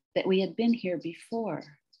that we had been here before.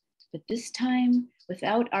 But this time,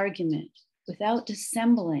 without argument, without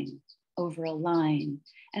dissembling over a line,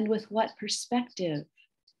 and with what perspective,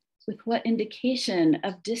 with what indication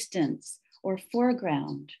of distance or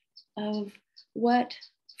foreground, of what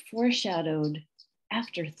foreshadowed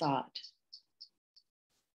afterthought.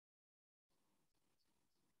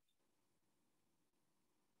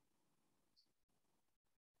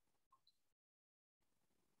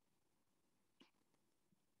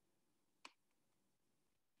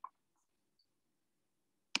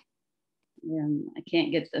 I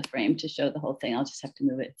can't get the frame to show the whole thing. I'll just have to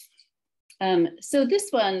move it. So this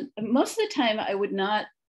one, most of the time I would not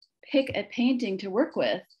pick a painting to work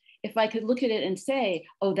with if I could look at it and say,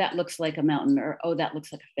 oh, that looks like a mountain, or oh, that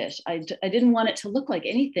looks like a fish. I didn't want it to look like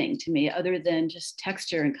anything to me other than just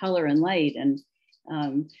texture and color and light and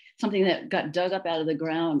something that got dug up out of the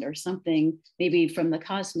ground or something maybe from the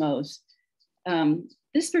cosmos.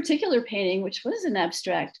 This particular painting, which was an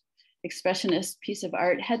abstract expressionist piece of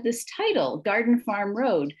art, had this title, Garden Farm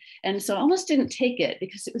Road. And so I almost didn't take it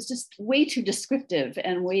because it was just way too descriptive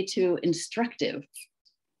and way too instructive.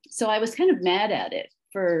 So I was kind of mad at it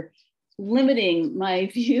for limiting my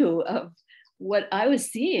view of what I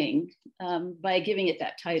was seeing by giving it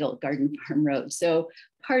that title, Garden Farm Road. So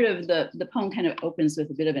part of the poem kind of opens with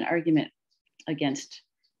a bit of an argument against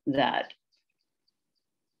that.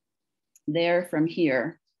 There from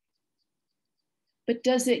here. But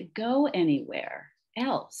does it go anywhere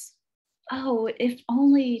else? Oh, if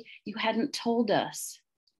only you hadn't told us.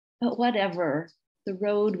 But whatever, the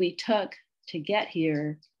road we took to get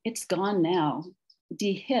here, it's gone now,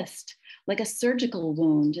 dehisced like a surgical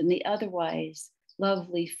wound in the otherwise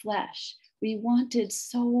lovely flesh. We wanted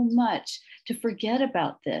so much to forget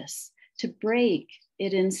about this, to break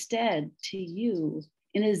it instead to you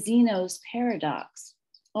in a Zeno's paradox,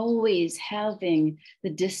 always having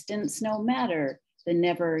the distance no matter the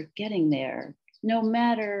never getting there, no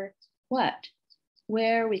matter what,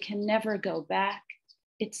 where we can never go back.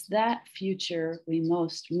 It's that future we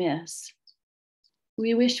most miss.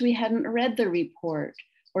 We wish we hadn't read the report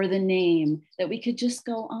or the name, that we could just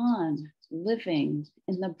go on living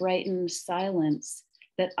in the brightened silence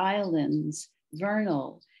that islands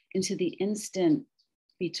vernal into the instant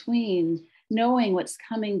between knowing what's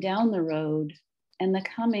coming down the road and the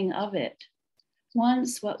coming of it.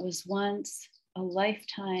 Once what was once a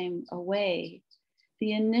lifetime away,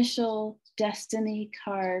 the initial destiny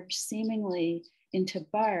carved seemingly into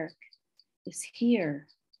bark is here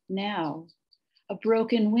now. A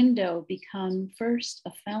broken window become first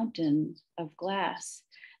a fountain of glass,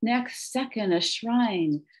 next second a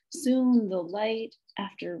shrine, soon the light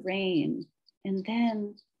after rain. And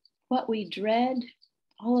then what we dread,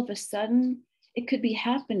 all of a sudden, it could be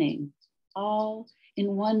happening all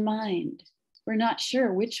in one mind. We're not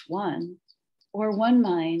sure which one, or one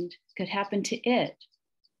mind could happen to it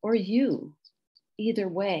or you, either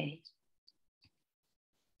way.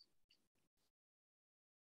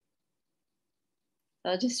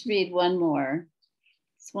 I'll just read one more.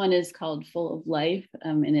 This one is called Full of Life,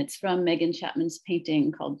 and it's from Megan Chapman's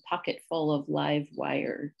painting called Pocket Full of Live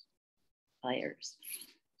Wires.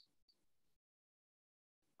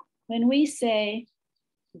 When we say,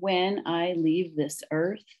 when I leave this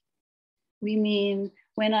earth, we mean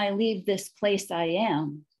when I leave this place I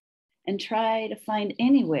am and try to find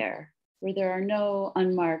anywhere where there are no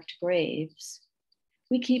unmarked graves.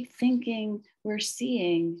 We keep thinking we're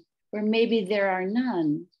seeing where maybe there are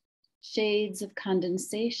none, shades of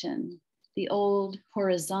condensation, the old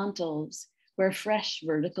horizontals where fresh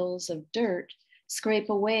verticals of dirt scrape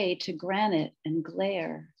away to granite and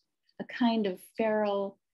glare. A kind of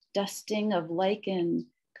feral dusting of lichen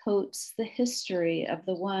coats the history of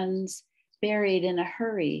the ones buried in a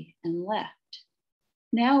hurry and left.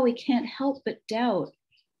 Now we can't help but doubt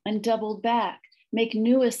and double back, make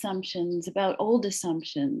new assumptions about old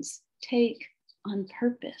assumptions, take on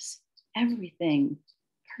purpose everything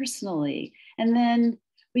personally, and then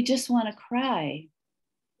we just want to cry.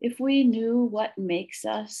 If we knew what makes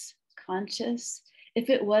us conscious, if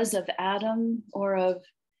it was of atom or of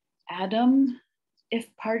Adam, if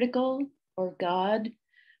particle or God,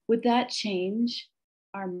 would that change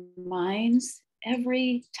our minds?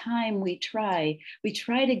 Every time we try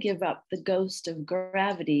to give up the ghost of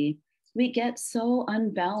gravity, we get so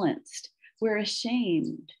unbalanced, we're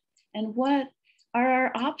ashamed. And what are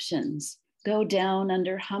our options? Go down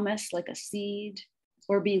under hummus like a seed,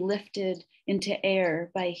 or be lifted into air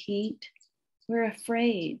by heat? We're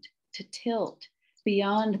afraid to tilt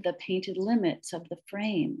beyond the painted limits of the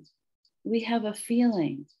frame. We have a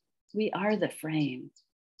feeling we are the frame.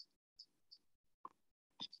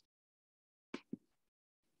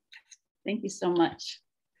 Thank you so much.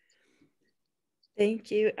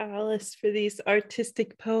 Thank you, Alice, for these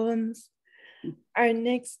artistic poems. Our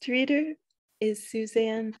next reader is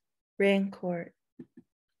Suzanne Rancourt.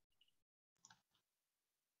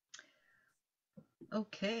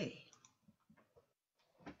 Okay.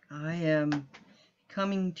 I am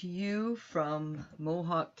coming to you from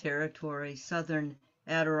Mohawk territory, southern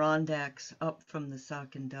Adirondacks up from the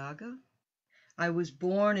Sacandaga. I was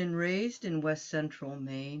born and raised in west central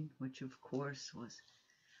Maine, which of course was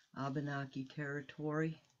Abenaki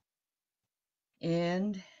territory.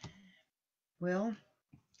 And, well,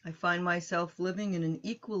 I find myself living in an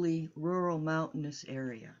equally rural mountainous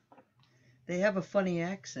area. They have a funny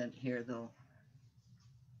accent here, though.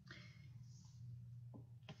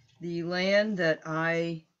 The land that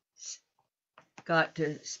I got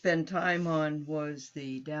to spend time on was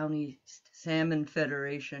the Down East Salmon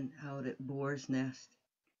Federation out at Boar's Nest.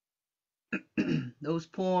 Those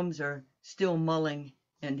poems are still mulling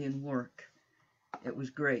and in work. It was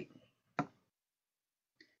great.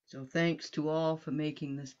 So thanks to all for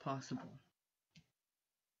making this possible.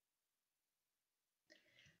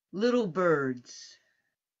 Little birds.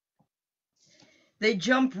 They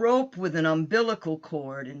jump rope with an umbilical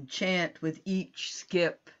cord and chant with each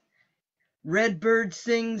skip. Redbird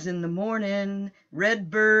sings in the morning,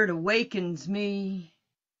 redbird awakens me.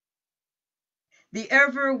 The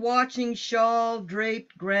ever-watching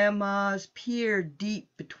shawl-draped grandmas peer deep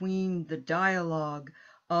between the dialogue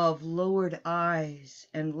of lowered eyes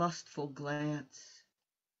and lustful glance,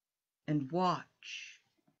 and watch.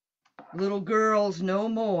 Little girls no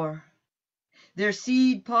more. Their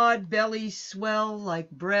seed pod bellies swell like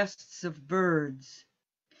breasts of birds.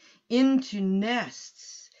 Into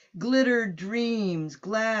nests, glittered dreams,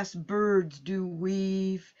 glass birds do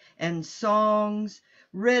weave, and songs,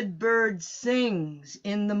 redbird sings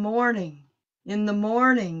in the morning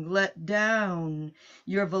let down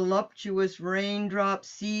your voluptuous raindrop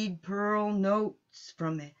seed pearl notes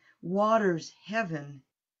from a water's heaven.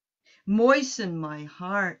 Moisten my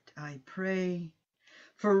heart, I pray,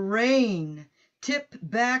 for rain, tip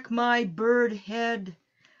back my bird head,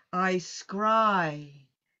 I scry.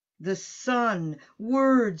 The sun,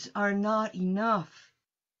 words are not enough.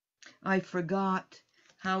 I forgot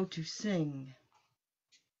how to sing.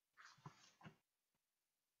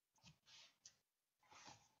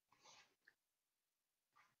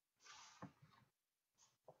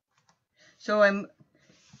 So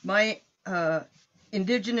my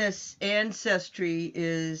indigenous ancestry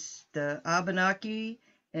is the Abenaki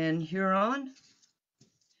and Huron.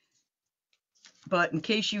 But in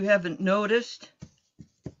case you haven't noticed,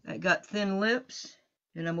 I got thin lips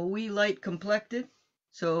and I'm a wee light complected.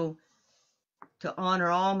 So to honor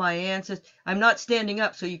all my ancestors, I'm not standing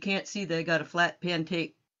up so you can't see that I got a flat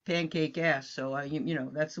pancake ass. So you know,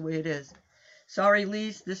 that's the way it is. Sorry,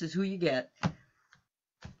 Lise, this is who you get.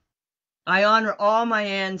 I honor all my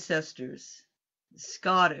ancestors.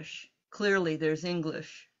 Scottish, clearly there's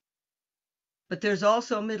English, but there's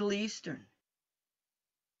also Middle Eastern.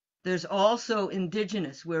 There's also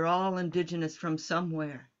indigenous. We're all indigenous from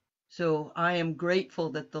somewhere. So I am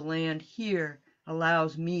grateful that the land here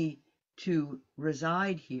allows me to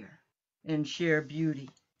reside here and share beauty.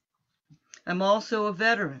 I'm also a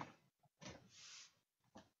veteran.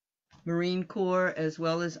 Marine Corps as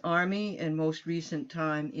well as Army, and most recent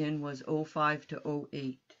time in was 05 to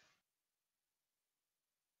 08.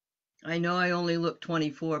 I know I only look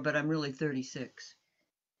 24, but I'm really 36.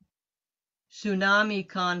 Tsunami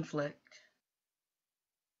conflict.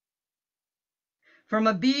 From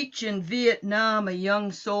a beach in Vietnam, a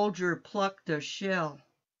young soldier plucked a shell,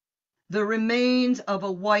 the remains of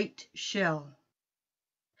a white shell,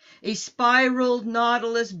 a spiraled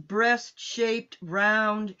nautilus breast-shaped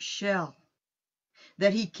round shell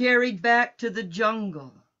that he carried back to the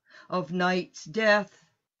jungle of night's death,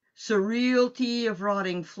 surreality of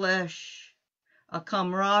rotting flesh, a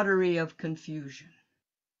camaraderie of confusion.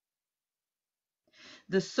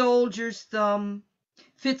 The soldier's thumb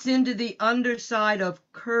fits into the underside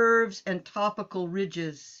of curves and topical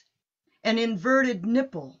ridges, an inverted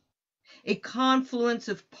nipple, a confluence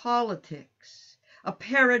of politics, a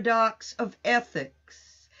paradox of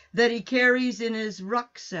ethics that he carries in his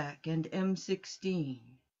rucksack and M16.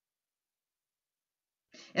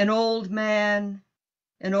 An old man,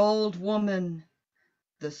 an old woman,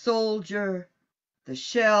 the soldier, the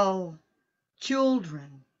shell,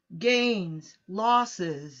 children, gains,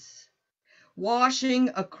 losses, washing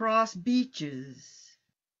across beaches,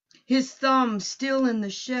 his thumb still in the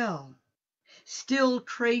shell, still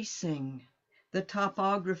tracing the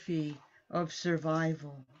topography of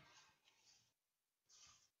survival.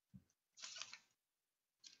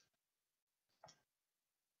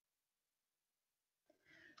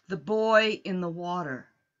 The boy in the water.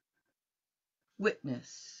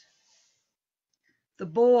 Witness. The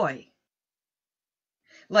boy,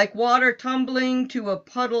 like water tumbling to a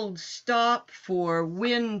puddled stop for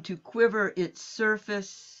wind to quiver its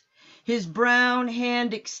surface, his brown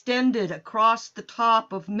hand extended across the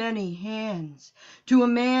top of many hands to a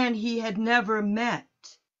man he had never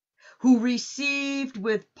met, who received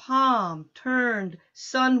with palm turned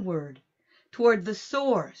sunward toward the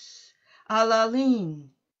source, Alaline,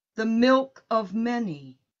 the milk of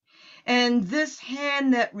many. And this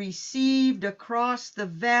hand that received across the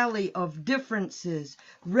valley of differences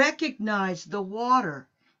recognized the water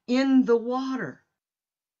in the water.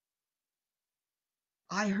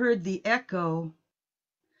 I heard the echo.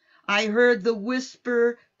 I heard the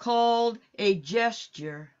whisper called a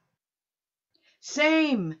gesture.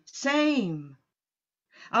 Same, same.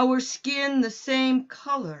 Our skin the same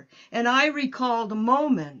color, and I recalled a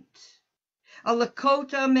moment. A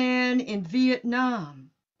Lakota man in Vietnam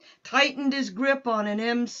tightened his grip on an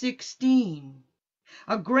M16.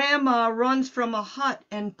 A grandma runs from a hut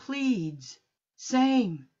and pleads,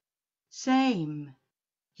 same, same,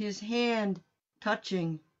 his hand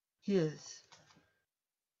touching his.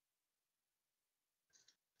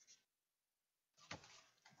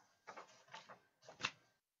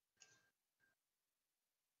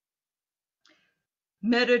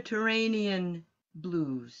 Mediterranean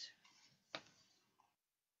blues.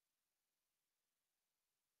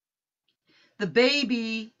 The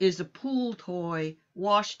baby is a pool toy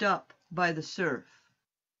washed up by the surf.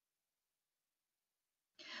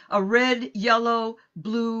 A red, yellow,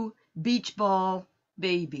 blue beach ball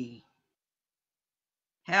baby.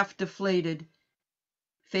 Half deflated,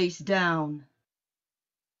 face down.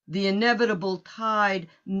 The inevitable tide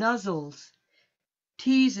nuzzles,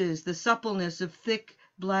 teases the suppleness of thick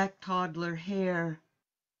black toddler hair.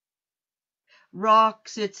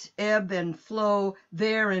 Rocks its ebb and flow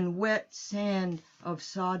there in wet sand of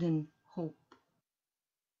sodden hope.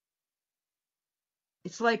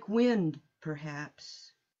 It's like wind,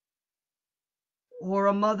 perhaps, or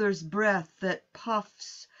a mother's breath that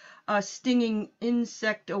puffs a stinging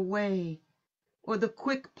insect away, or the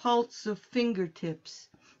quick pulse of fingertips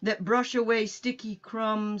that brush away sticky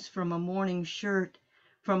crumbs from a morning shirt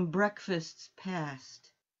from breakfasts past.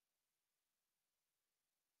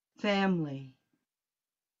 Family.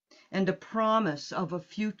 And a promise of a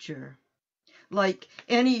future, like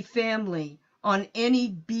any family on any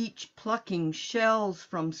beach plucking shells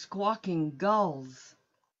from squawking gulls.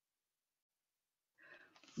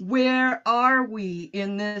 Where are we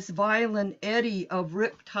in this violent eddy of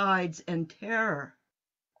riptides and terror?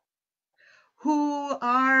 Who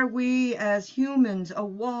are we as humans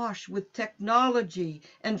awash with technology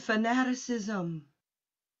and fanaticism?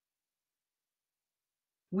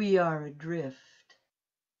 We are adrift.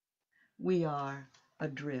 We are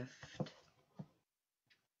adrift.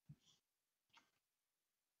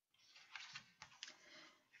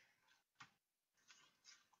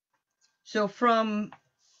 So from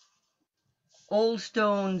Old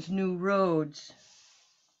Stones, New Roads,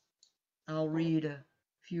 I'll read a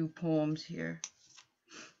few poems here.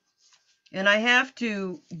 And I have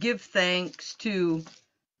to give thanks to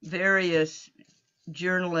various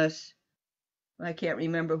journalists. I can't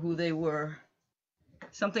remember who they were.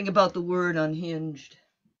 Something about the word unhinged.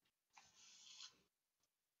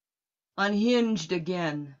 Unhinged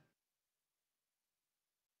again.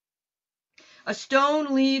 A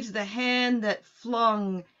stone leaves the hand that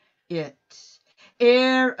flung it.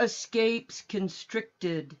 Air escapes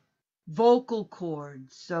constricted. Vocal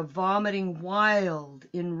cords are vomiting wild,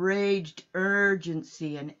 enraged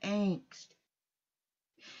urgency and angst.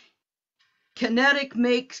 Kinetic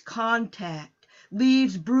makes contact,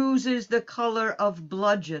 leaves bruises the color of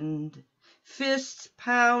bludgeoned. Fists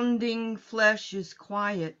pounding, flesh is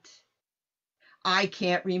quiet. I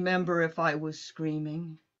can't remember if I was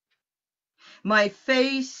screaming. My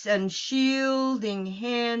face and shielding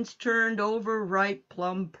hands turned over ripe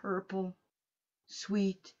plum purple,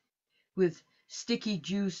 sweet, with sticky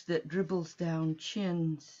juice that dribbles down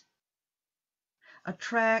chins.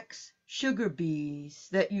 Attracts sugar bees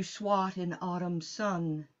that you swat in autumn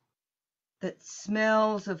sun, that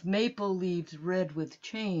smells of maple leaves red with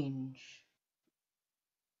change.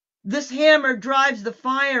 This hammer drives the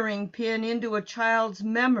firing pin into a child's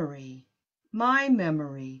memory, my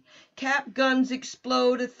memory. Cap guns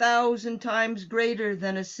explode 1,000 times greater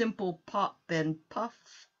than a simple pop and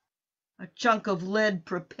puff. A chunk of lead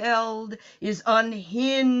propelled is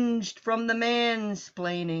unhinged from the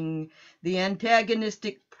mansplaining, the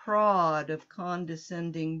antagonistic prod of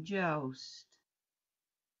condescending joust.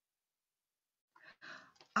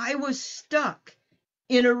 I was stuck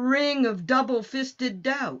in a ring of double-fisted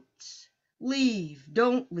doubts. Leave,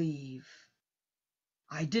 don't leave.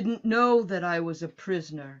 I didn't know that I was a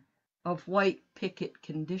prisoner of white picket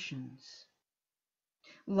conditions.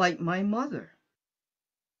 Like my mother.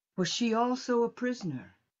 Was she also a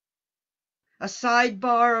prisoner? A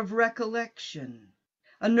sidebar of recollection.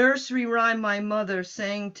 A nursery rhyme my mother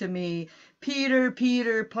sang to me. Peter,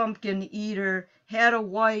 Peter, pumpkin eater, had a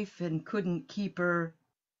wife and couldn't keep her.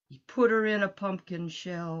 He put her in a pumpkin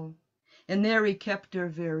shell, and there he kept her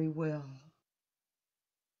very well.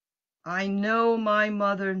 I know my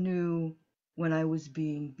mother knew when I was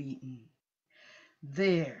being beaten.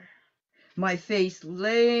 There, my face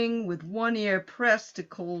laying with one ear pressed to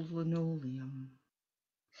cold linoleum,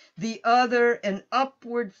 the other an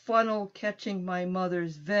upward funnel catching my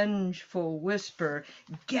mother's vengeful whisper,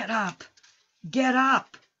 get up,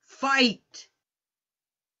 fight.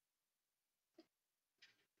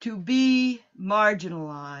 To be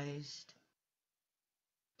marginalized.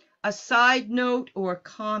 A side note or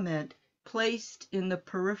comment placed in the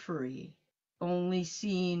periphery, only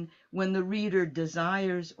seen when the reader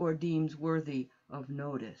desires or deems worthy of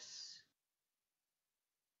notice.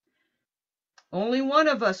 Only one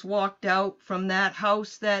of us walked out from that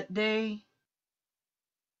house that day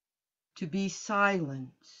to be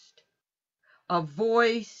silenced. A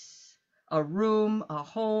voice, a room, a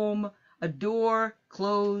home, a door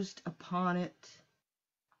closed upon it.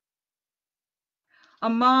 A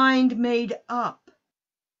mind made up,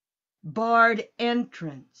 barred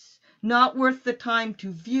entrance, not worth the time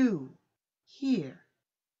to view, hear,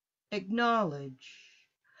 acknowledge.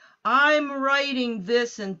 I'm writing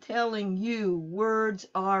this and telling you words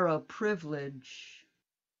are a privilege.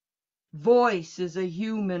 Voice is a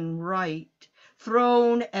human right,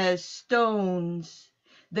 thrown as stones.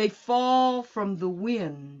 They fall from the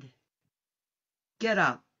wind. Get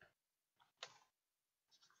up.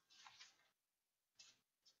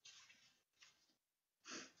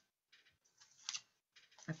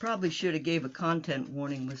 I probably should have gave a content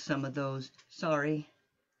warning with some of those. Sorry.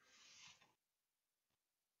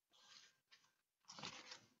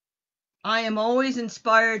 I am always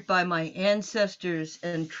inspired by my ancestors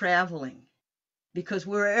and traveling, because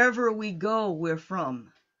wherever we go, we're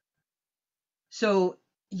from. So,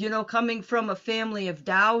 coming from a family of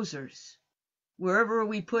dowsers, wherever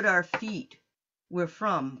we put our feet, we're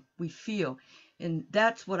from, we feel. And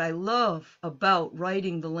that's what I love about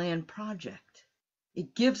writing the Land Project.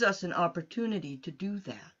 It gives us an opportunity to do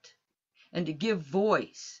that and to give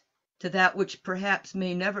voice to that which perhaps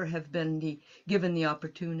may never have been given the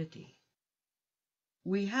opportunity.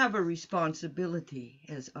 We have a responsibility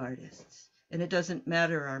as artists, and it doesn't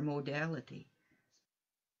matter our modality.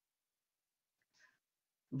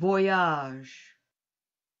 Voyage.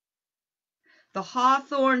 The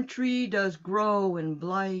hawthorn tree does grow in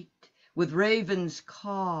blight, with raven's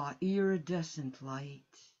caw iridescent light.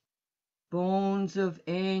 Bones of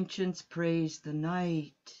ancients praise the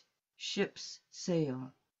night. Ships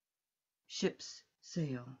sail, ships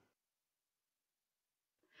sail.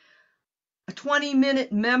 A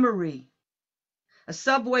 20-minute memory. A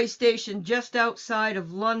subway station just outside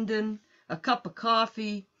of London, a cup of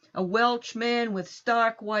coffee, a Welsh man with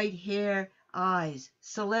stark white hair. eyes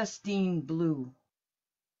celestine blue.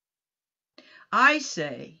 I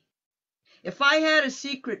say, if I had a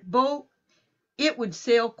secret boat, it would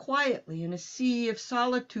sail quietly in a sea of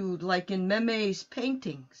solitude like in Memme's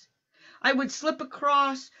paintings. I would slip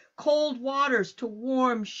across cold waters to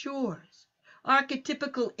warm shores,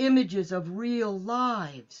 archetypical images of real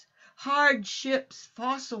lives, hard ships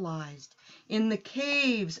fossilized in the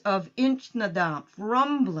caves of Inchnadampf,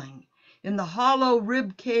 rumbling in the hollow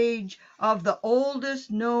rib cage of the oldest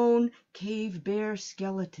known cave bear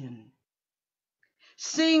skeleton.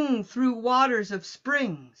 Sing through waters of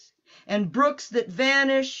springs and brooks that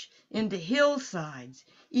vanish into hillsides,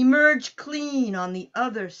 emerge clean on the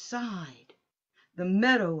other side, the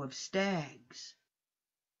meadow of stags.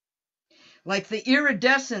 Like the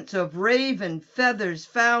iridescence of raven feathers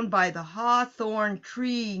found by the hawthorn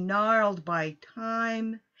tree gnarled by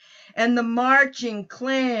time, and the marching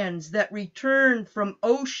clans that returned from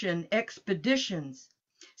ocean expeditions,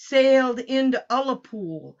 sailed into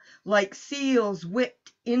Ullapool like seals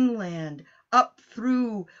whipped inland up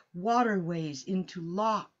through waterways into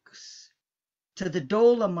locks to the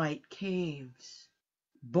Dolomite caves,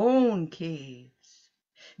 bone caves,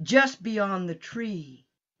 just beyond the tree,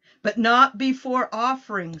 but not before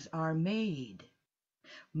offerings are made.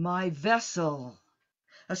 My vessel,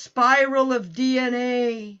 a spiral of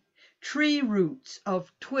DNA, tree roots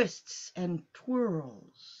of twists and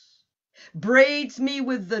twirls, braids me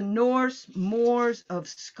with the Norse moors of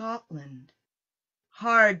Scotland,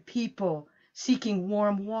 hard people seeking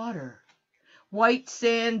warm water, white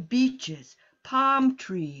sand beaches, palm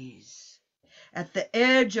trees, at the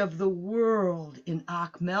edge of the world in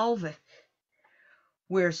Achmelvik,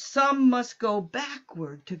 where some must go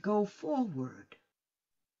backward to go forward.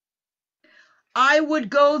 I would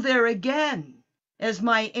go there again, as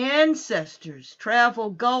my ancestors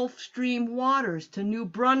traveled Gulf Stream waters to New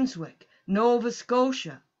Brunswick, Nova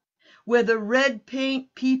Scotia, where the red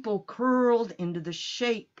paint people curled into the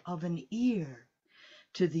shape of an ear.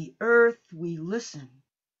 To the earth we listen,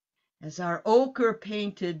 as our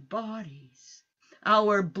ochre-painted bodies,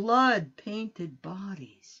 our blood-painted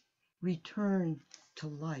bodies, return to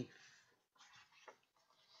life.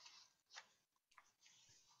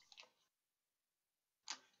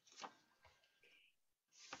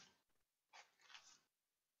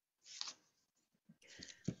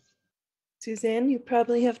 Suzanne, you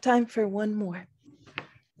probably have time for one more.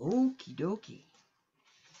 Okie dokie.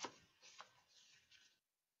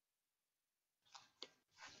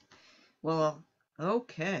 Well,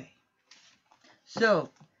 okay. So,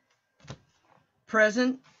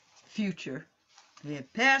 present, future. We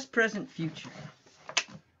have past, present, future.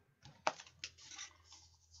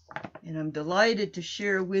 And I'm delighted to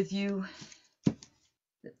share with you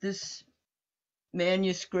that this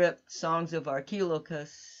manuscript, Songs of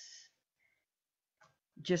Archilochus,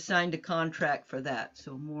 just signed a contract for that,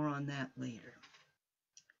 so more on that later.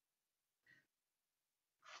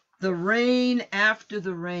 The rain after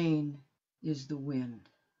the rain is the wind.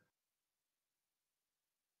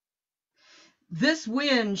 This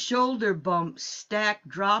wind shoulder bumps stack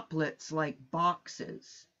droplets like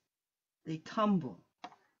boxes. They tumble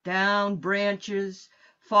down branches,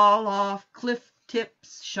 fall off cliff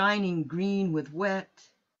tips shining green with wet.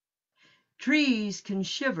 Trees can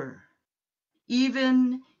shiver,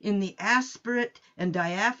 even in the aspirate and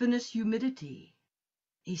diaphanous humidity.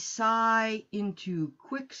 A sigh into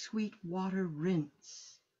quick sweet water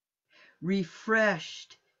rinse.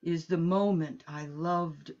 Refreshed is the moment I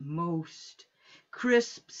loved most.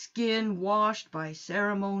 Crisp skin washed by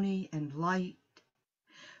ceremony and light.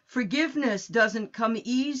 Forgiveness doesn't come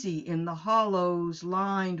easy in the hollows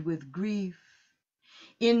lined with grief.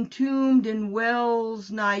 Entombed in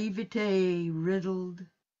wells naivete riddled.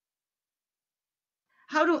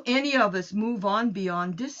 How do any of us move on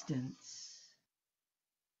beyond distance?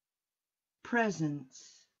 Presence.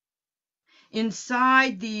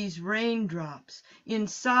 Inside these raindrops,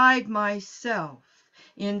 inside myself,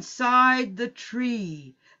 inside the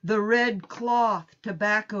tree, the red cloth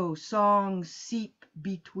tobacco songs seep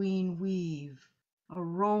between weave.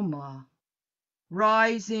 Aroma,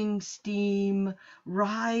 rising steam,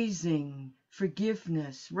 rising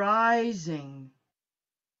forgiveness, rising.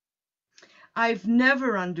 I've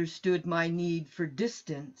never understood my need for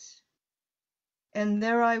distance. And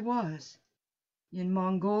there I was, in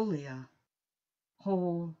Mongolia,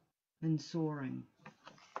 whole and soaring.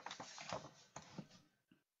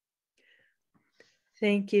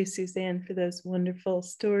 Thank you, Suzanne, for those wonderful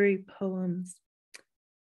story poems.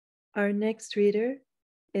 Our next reader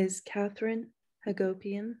is Katherine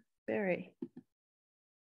Hagopian Berry.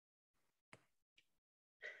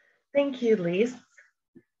 Thank you, Lise.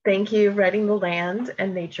 Thank you, Writing the Land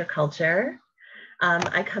and Nature Culture.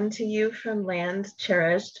 I come to you from land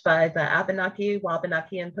cherished by the Abenaki,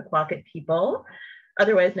 Wabanaki, and Pequawket people,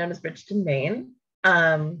 otherwise known as Bridgeton, Maine.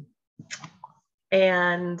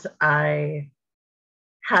 And I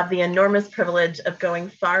have the enormous privilege of going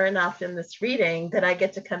far enough in this reading that I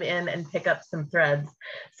get to come in and pick up some threads.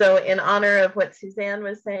 So in honor of what Suzanne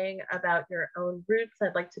was saying about your own roots,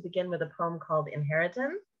 I'd like to begin with a poem called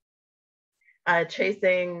Inheritance,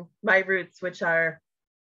 tracing my roots, which are,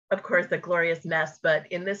 of course, a glorious mess, but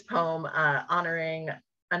in this poem, honoring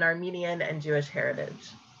an Armenian and Jewish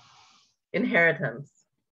heritage. Inheritance.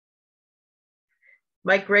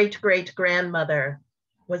 My great-great-grandmother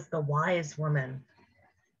was the wise woman.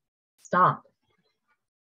 Stop.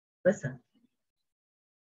 Listen.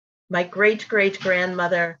 My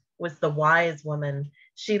great-great-grandmother was the wise woman.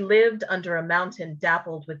 She lived under a mountain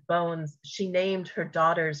dappled with bones. She named her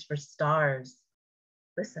daughters for stars.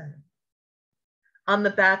 Listen. On the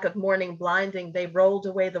back of morning blinding, they rolled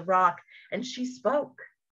away the rock, and she spoke.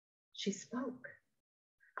 She spoke.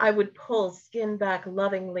 I would pull skin back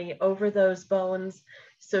lovingly over those bones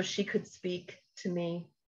so she could speak to me.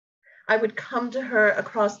 I would come to her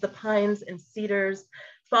across the pines and cedars,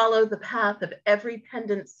 follow the path of every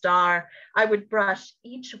pendant star. I would brush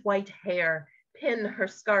each white hair, pin her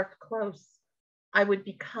scarf close. I would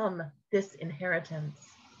become this inheritance.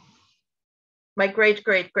 My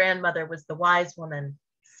great-great-grandmother was the wise woman.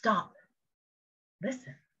 Stop.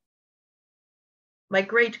 Listen. My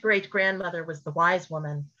great-great-grandmother was the wise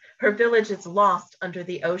woman. Her village is lost under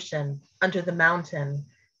the ocean, under the mountain.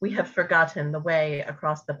 We have forgotten the way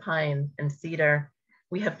across the pine and cedar.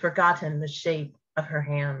 We have forgotten the shape of her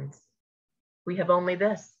hands. We have only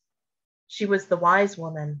this. She was the wise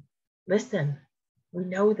woman. Listen, we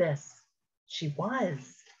know this. She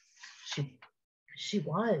was. She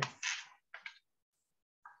was.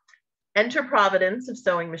 Enter Providence of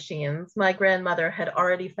sewing machines. My grandmother had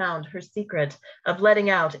already found her secret of letting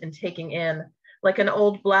out and taking in. Like an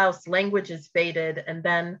old blouse, languages faded, and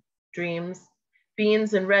then dreams.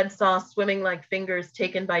 Beans and red sauce swimming like fingers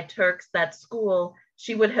taken by Turks. That school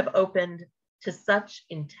she would have opened to such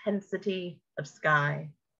intensity of sky.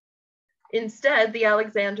 Instead, the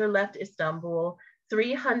Alexander left Istanbul,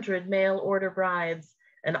 300 mail order brides,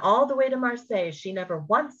 and all the way to Marseille, she never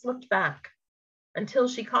once looked back until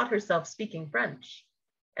she caught herself speaking French,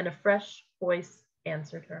 and a fresh voice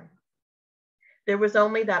answered her. There was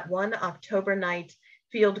only that one October night,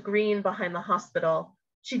 field green behind the hospital.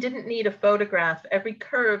 She didn't need a photograph. Every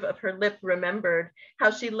curve of her lip remembered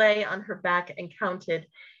how she lay on her back and counted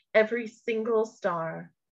every single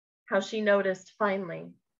star, how she noticed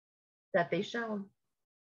finally that they shone.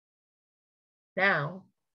 Now,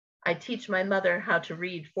 I teach my mother how to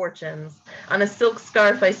read fortunes. On a silk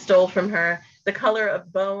scarf I stole from her, the color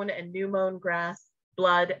of bone and new mown grass,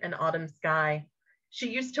 blood and autumn sky.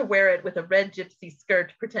 She used to wear it with a red gypsy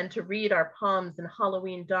skirt, pretend to read our palms in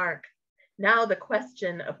Halloween dark. Now the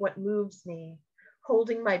question of what moves me,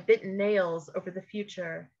 holding my bitten nails over the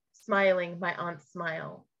future, smiling my aunt's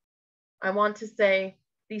smile. I want to say,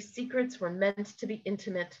 these secrets were meant to be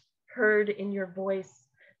intimate, heard in your voice,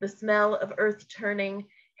 the smell of earth turning,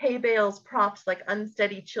 hay bales propped like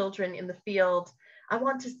unsteady children in the field. I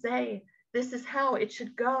want to say, this is how it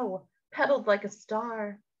should go, petaled like a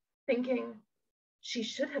star, thinking, she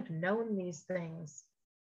should have known these things.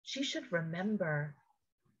 She should remember.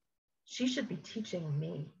 She should be teaching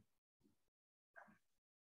me.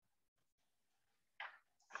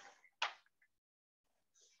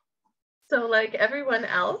 So like everyone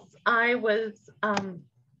else, I was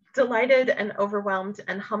delighted and overwhelmed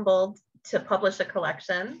and humbled to publish a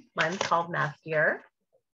collection. Mine's called Math Year.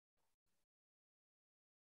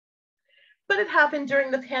 But it happened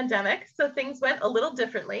during the pandemic, so things went a little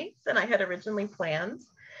differently than I had originally planned.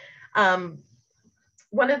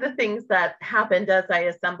 One of the things that happened as I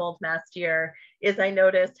assembled Math Year is I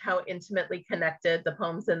noticed how intimately connected the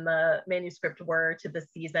poems in the manuscript were to the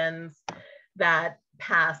seasons that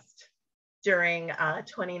passed during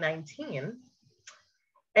 2019.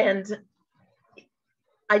 And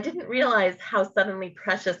I didn't realize how suddenly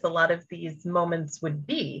precious a lot of these moments would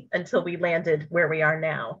be until we landed where we are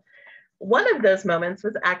now. One of those moments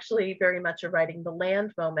was actually very much a writing the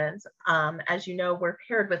land moment. As you know, we're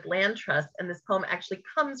paired with land trust, and this poem actually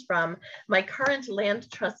comes from my current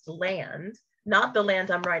land trust land, not the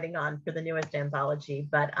land I'm writing on for the newest anthology,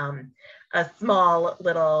 but a small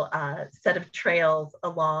little set of trails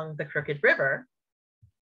along the Crooked River.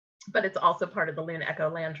 But it's also part of the Loon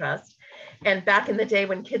Echo Land Trust. And back in the day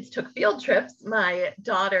when kids took field trips, my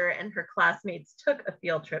daughter and her classmates took a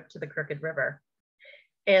field trip to the Crooked River.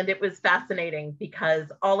 And it was fascinating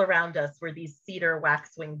because all around us were these cedar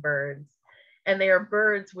waxwing birds. And they are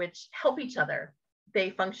birds which help each other.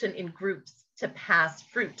 They function in groups to pass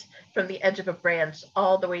fruit from the edge of a branch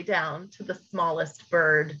all the way down to the smallest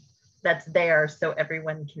bird that's there so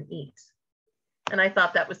everyone can eat. And I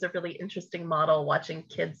thought that was a really interesting model, watching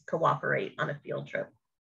kids cooperate on a field trip.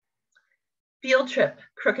 Field trip,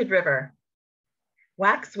 Crooked River.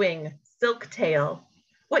 Waxwing, silk tail.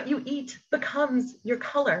 What you eat becomes your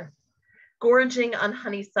color. Gorging on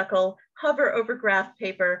honeysuckle, hover over graph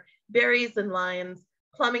paper, berries and limes,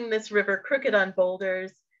 plumbing this river crooked on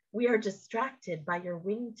boulders. We are distracted by your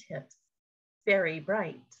wingtips, very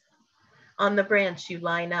bright. On the branch you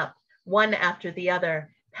line up, one after the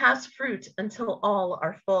other, pass fruit until all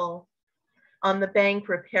are full. On the bank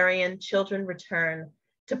riparian children return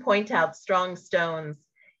to point out strong stones,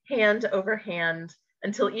 hand over hand,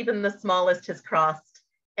 until even the smallest has crossed,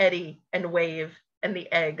 eddy and wave and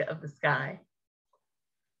the egg of the sky.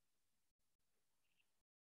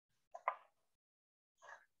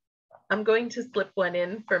 I'm going to slip one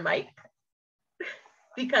in for Mike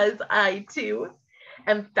because I too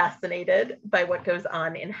am fascinated by what goes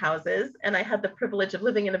on in houses. And I had the privilege of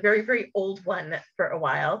living in a very, very old one for a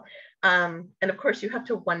while. And of course you have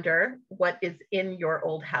to wonder what is in your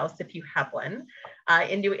old house if you have one.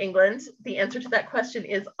 In New England, the answer to that question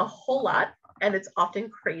is a whole lot, and it's often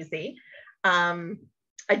crazy.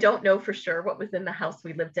 I don't know for sure what was in the house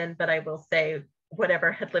we lived in, but I will say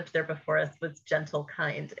whatever had lived there before us was gentle,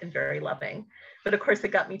 kind, and very loving. But of course,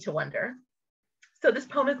 it got me to wonder. So this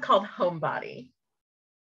poem is called Homebody.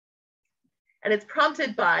 And it's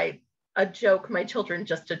prompted by a joke my children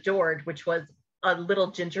just adored, which was a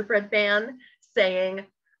little gingerbread man saying,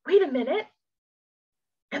 wait a minute,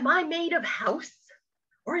 am I made of house,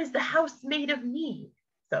 or is the house made of me?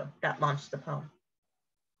 So that launched the poem.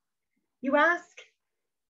 You ask,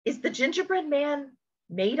 is the gingerbread man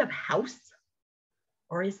made of house,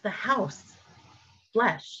 or is the house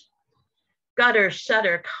flesh? Gutter,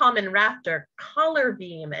 shutter, common rafter, collar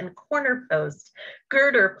beam and corner post,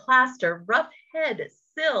 girder, plaster, rough head,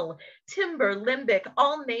 sill, timber, limbic,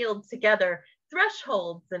 all nailed together,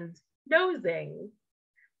 thresholds and nosing,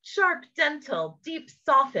 sharp dental, deep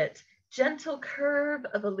soffit, gentle curve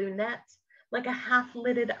of a lunette, like a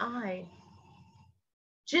half-lidded eye.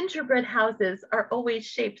 Gingerbread houses are always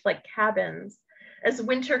shaped like cabins. As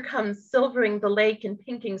winter comes, silvering the lake and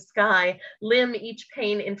pinking sky, limn each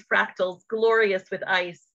pane in fractals, glorious with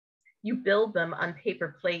ice. You build them on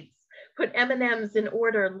paper plates, put M&Ms in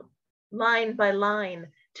order, line by line,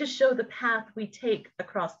 to show the path we take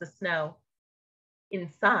across the snow.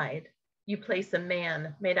 Inside, you place a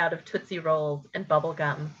man made out of Tootsie Rolls and bubble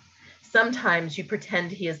gum. Sometimes you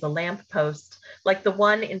pretend he is a lamppost, like the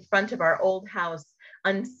one in front of our old house,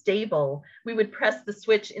 unstable. We would press the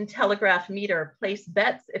switch in telegraph meter, place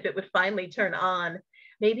bets if it would finally turn on.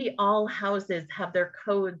 Maybe all houses have their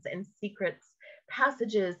codes and secrets,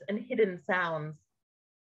 passages and hidden sounds.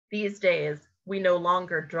 These days, we no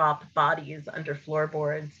longer drop bodies under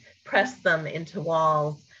floorboards, press them into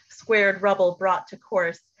walls, squared rubble brought to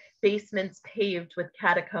course, basements paved with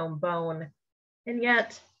catacomb bone. And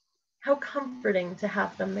yet, how comforting to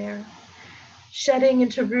have them there. Shedding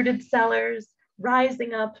into rooted cellars,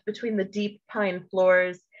 rising up between the deep pine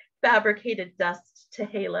floors, fabricated dust to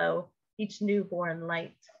halo each newborn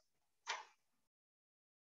light.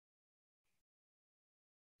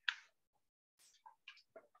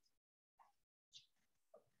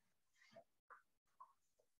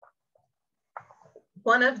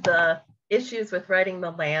 One of the issues with writing the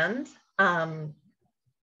land,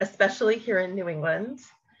 especially here in New England,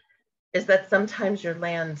 is that sometimes your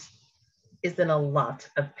land is in a lot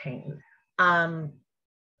of pain. And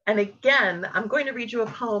again, I'm going to read you a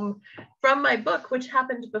poem from my book, which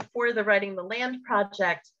happened before the Writing the Land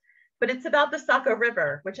project, but it's about the Saco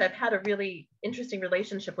River, which I've had a really interesting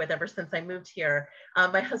relationship with ever since I moved here.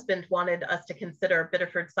 My husband wanted us to consider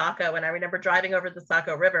Biddeford Saco, and I remember driving over the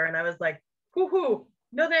Saco River, and I was like, whoo-hoo,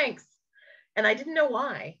 no thanks. And I didn't know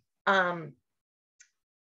why. And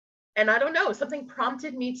I don't know, something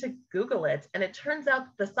prompted me to Google it, and it turns out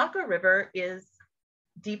the Saco River is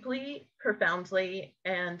deeply, profoundly,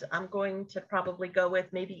 and I'm going to probably go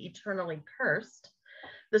with maybe eternally cursed.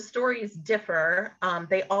 The stories differ.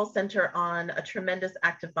 They all center on a tremendous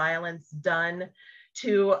act of violence done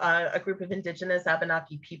to a group of indigenous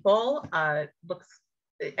Abenaki people.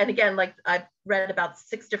 And again, like I've read about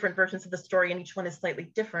 6 different versions of the story, and each one is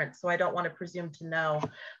slightly different, so I don't want to presume to know.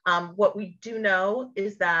 What we do know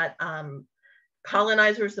is that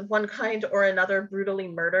colonizers of one kind or another brutally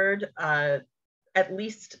murdered at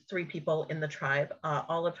least 3 people in the tribe,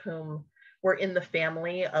 all of whom were in the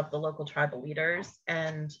family of the local tribal leaders,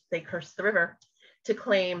 and they cursed the river to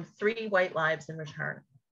claim 3 white lives in return.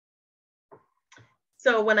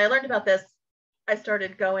 So when I learned about this, I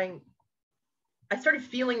started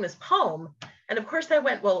feeling this poem. And of course I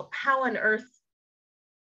went, well, how on earth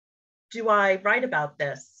do I write about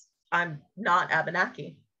this? I'm not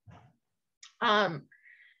Abenaki. And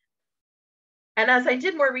as I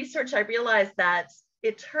did more research, I realized that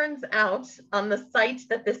it turns out on the site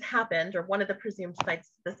that this happened, or one of the presumed sites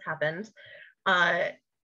this happened,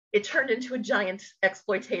 it turned into a giant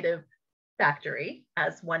exploitative factory,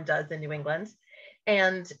 as one does in New England.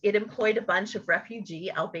 And it employed a bunch of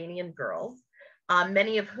refugee Albanian girls,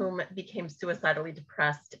 many of whom became suicidally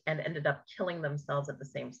depressed and ended up killing themselves at the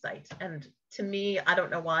same site. And to me, I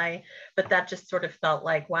don't know why, but that just sort of felt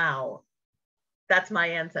like, wow, that's my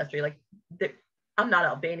ancestry. Like, I'm not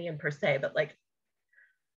Albanian per se, but like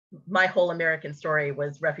my whole American story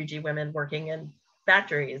was refugee women working in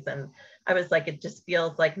factories. And I was like, it just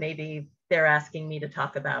feels like maybe they're asking me to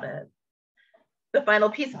talk about it. The final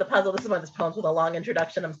piece of the puzzle, this is one of those poems with a long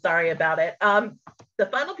introduction, I'm sorry about it. The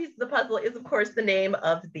final piece of the puzzle is, of course, the name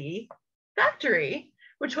of the factory,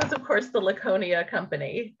 which was, of course, the Laconia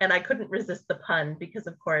Company. And I couldn't resist the pun because,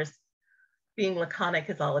 of course, being laconic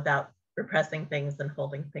is all about repressing things and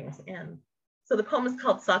holding things in. So the poem is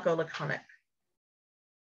called Saco Laconic.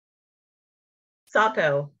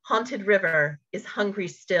 Saco, haunted river, is hungry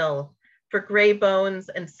still for gray bones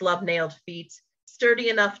and slub-nailed feet, sturdy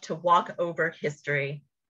enough to walk over history,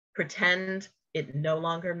 pretend it no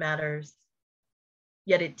longer matters.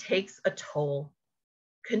 Yet it takes a toll.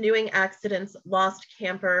 Canoeing accidents, lost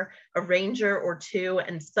camper, a ranger or two,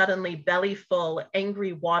 and suddenly belly full,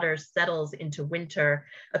 angry water settles into winter,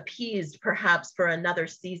 appeased perhaps for another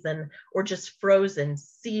season, or just frozen,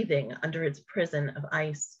 seething under its prison of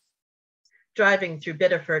ice. Driving through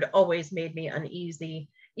Biddeford always made me uneasy,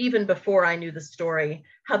 even before I knew the story,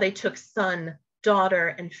 how they took son, daughter,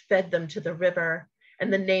 and fed them to the river,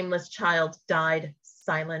 and the nameless child died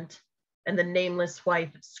silent, and the nameless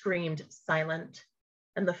wife screamed silent,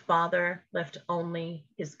 and the father left only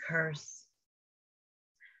his curse.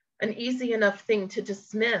 An easy enough thing to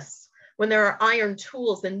dismiss when there are iron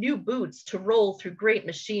tools and new boots to roll through great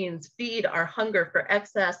machines, feed our hunger for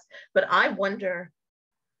excess, but I wonder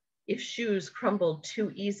if shoes crumbled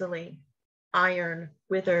too easily, iron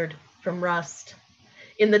withered from rust.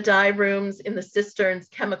 In the dye rooms, in the cisterns,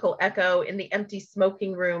 chemical echo, in the empty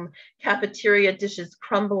smoking room, cafeteria dishes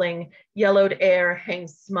crumbling, yellowed air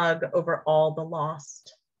hangs smug over all the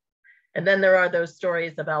lost. And then there are those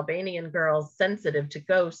stories of Albanian girls sensitive to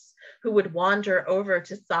ghosts who would wander over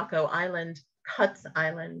to Saco Island, Cuts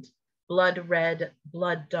Island, blood red,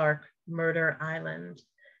 blood dark, murder island,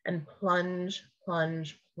 and plunge,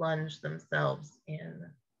 plunge, plunge themselves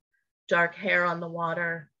in. Dark hair on the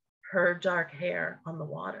water, her dark hair on the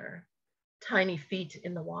water, tiny feet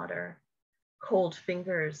in the water, cold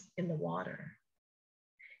fingers in the water.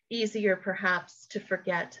 Easier perhaps to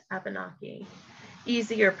forget Abenaki,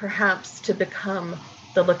 easier perhaps to become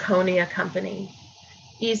the Laconia Company,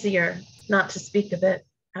 easier not to speak of it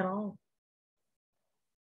at all.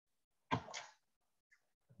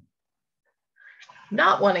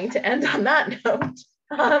 Not wanting to end on that note.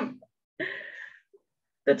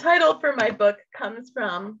 The title for my book comes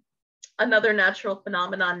from another natural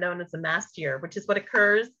phenomenon known as a mast year, which is what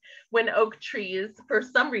occurs when oak trees, for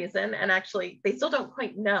some reason, and actually they still don't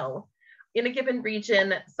quite know, in a given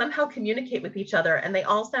region somehow communicate with each other, and they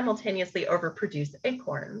all simultaneously overproduce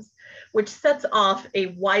acorns, which sets off a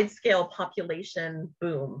wide-scale population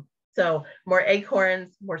boom. So more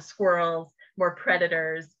acorns, more squirrels, more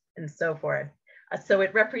predators, and so forth. So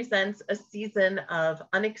it represents a season of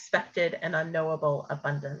unexpected and unknowable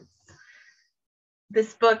abundance.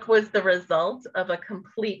 This book was the result of a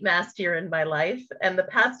complete mast year in my life, and the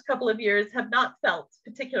past couple of years have not felt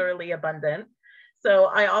particularly abundant. So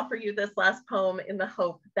I offer you this last poem in the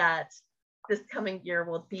hope that this coming year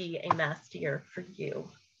will be a mast year for you.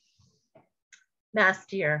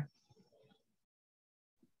 Mast year.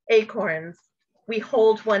 Acorns, we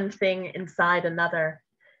hold one thing inside another.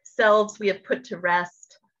 Selves we have put to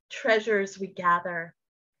rest, treasures we gather,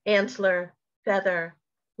 antler, feather,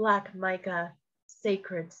 black mica,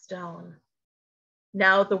 sacred stone.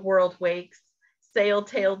 Now the world wakes,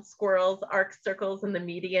 sail-tailed squirrels, arc circles in the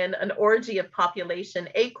median, an orgy of population,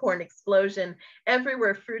 acorn explosion,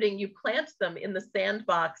 everywhere fruiting, you plant them in the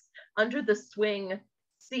sandbox, under the swing,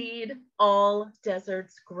 seed, all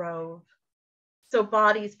desert's grove. So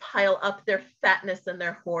bodies pile up their fatness and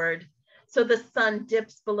their hoard. So the sun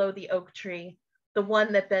dips below the oak tree, the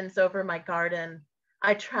one that bends over my garden.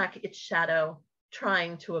 I track its shadow,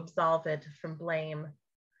 trying to absolve it from blame.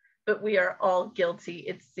 But we are all guilty,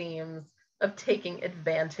 it seems, of taking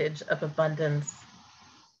advantage of abundance.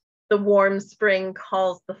 The warm spring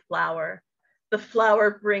calls the flower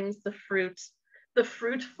brings the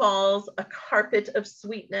fruit falls a carpet of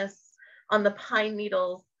sweetness on the pine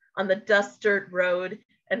needles, on the dust dirt road,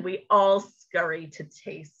 and we all scurry to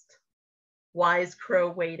taste. Wise crow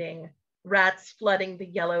waiting, rats flooding the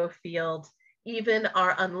yellow field, even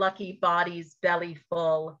our unlucky bodies belly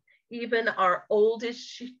full, even our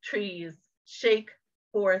oldest trees shake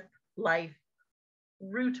forth life,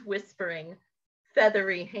 root whispering,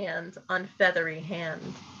 feathery hand on feathery hand.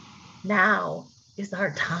 Now is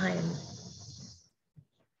our time.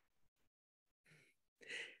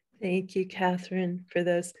 Thank you, Katherine, for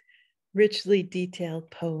those richly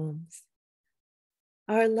detailed poems.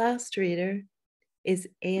 Our last reader is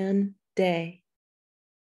Anne Day.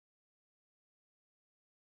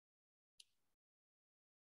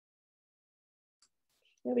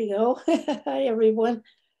 There we go. Hi, everyone.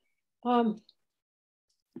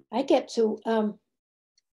 I get to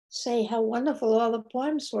say how wonderful all the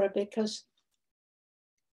poems were because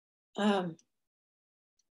can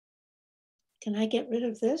I get rid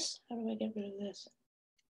of this? How do I get rid of this?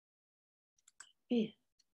 Yeah,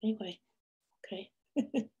 anyway, okay.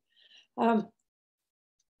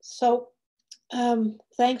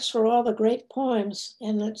 Thanks for all the great poems,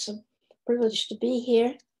 and it's a privilege to be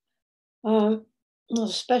here. A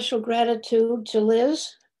special gratitude to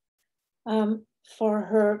Liz for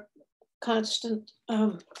her constant,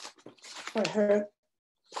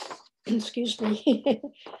 excuse me,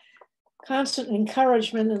 constant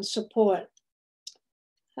encouragement and support.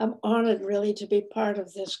 I'm honored really to be part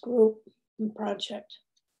of this group and project.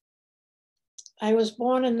 I was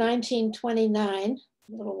born in 1929,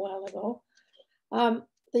 a little while ago,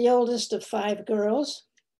 the oldest of 5 girls.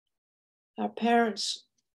 Our parents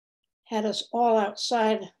had us all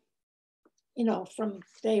outside, you know, from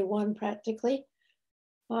day one practically.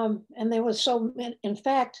 And there was so many, in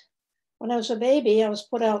fact, when I was a baby, I was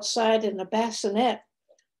put outside in a bassinet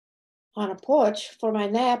on a porch for my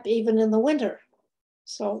nap, even in the winter.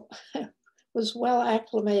 So I was well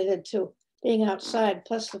acclimated to being outside,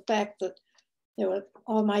 plus the fact that there were,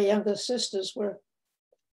 all my younger sisters were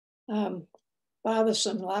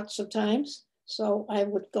bothersome lots of times. So I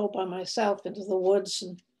would go by myself into the woods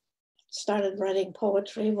and started writing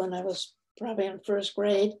poetry when I was probably in 1st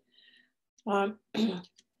grade.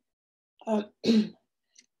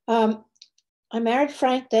 I married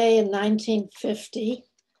Frank Day in 1950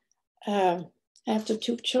 after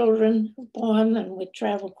 2 children were born, and we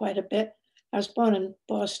traveled quite a bit. I was born in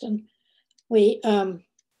Boston. We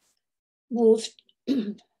moved,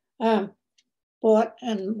 bought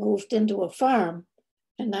and moved into a farm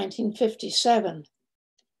in 1957.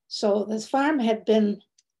 So the farm had been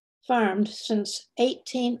farmed since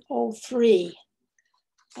 1803,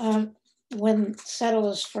 when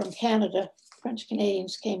settlers from Canada, French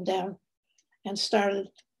Canadians, came down and started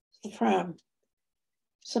the farm.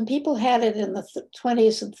 Some people had it in the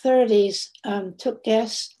 20s and 30s, took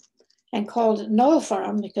guess and called it Knoll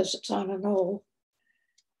Farm because it's on a knoll.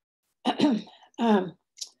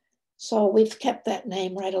 So we've kept that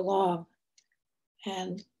name right along.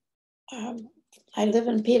 And I live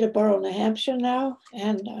in Peterborough, New Hampshire now,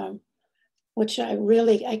 and which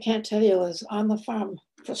I can't tell you, was on the farm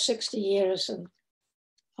for 60 years, and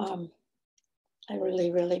I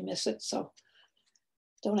really, really miss it. So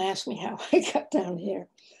don't ask me how I got down here.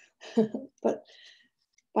 But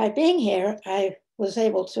by being here, I was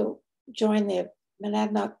able to join the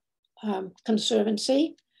Monadnock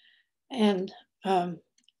Conservancy and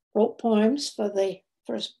wrote poems for the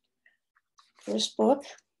first book.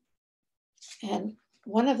 And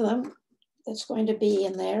one of them that's going to be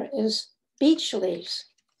in there is Beach Leaves.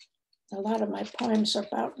 A lot of my poems are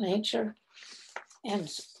about nature, and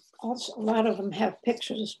also a lot of them have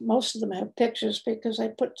pictures. Most of them have pictures because I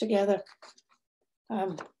put together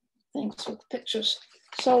things with pictures.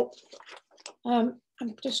 So I'm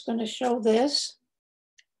just going to show this.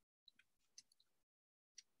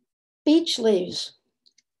 Beach leaves.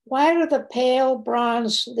 Why do the pale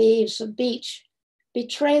bronze leaves of beech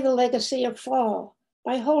betray the legacy of fall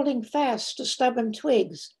by holding fast to stubborn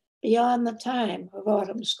twigs beyond the time of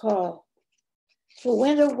autumn's call? For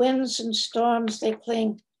winter winds and storms they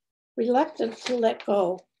cling, reluctant to let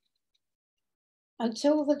go,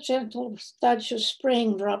 until the gentle touch of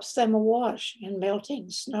spring drops them awash in melting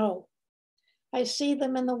snow. I see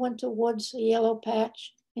them in the winter woods, a yellow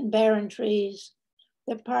patch in barren trees.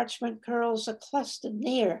 Their parchment curls are clustered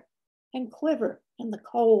near and quiver in the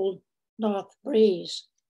cold north breeze.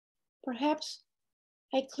 Perhaps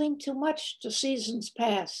I cling too much to seasons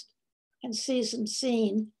past and seasons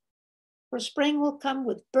seen, for spring will come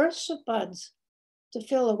with bursts of buds to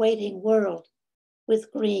fill a waiting world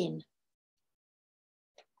with green.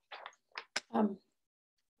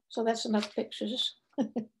 So that's enough pictures.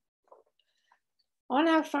 On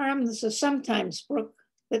our farm, there's a sometimes brook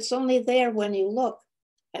that's only there when you look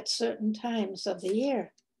at certain times of the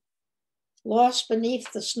year. Lost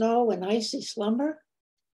beneath the snow in icy slumber,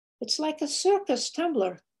 it's like a circus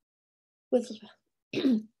tumbler with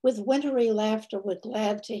wintry laughter we're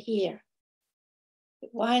glad to hear. It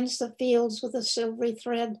winds the fields with a silvery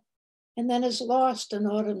thread and then is lost in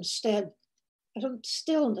autumn's stead, a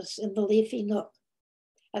stillness in the leafy nook.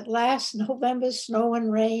 At last, November's snow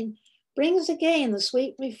and rain brings again the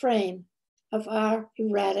sweet refrain of our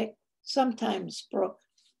erratic, sometimes brook.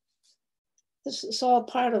 This is all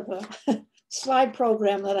part of a slide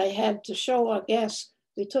program that I had to show our guests.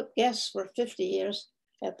 We took guests for 50 years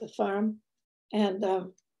at the farm, and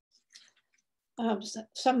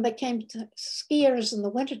some that came to skiers in the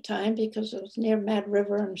wintertime because it was near Mad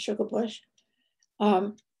River and Sugar Bush.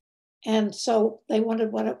 And so they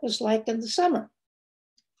wondered what it was like in the summer.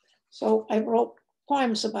 So I wrote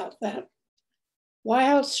poems about that.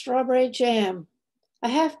 Wild strawberry jam. A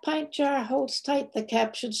half-pint jar holds tight the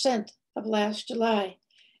captured scent of last July.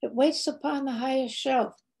 It waits upon the highest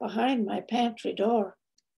shelf behind my pantry door.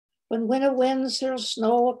 When winter winds hurl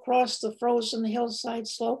snow across the frozen hillside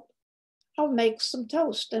slope, I'll make some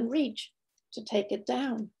toast and reach to take it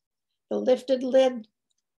down. The lifted lid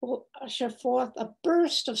will usher forth a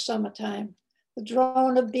burst of summertime, the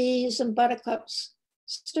drone of bees and buttercups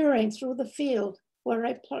stirring through the field where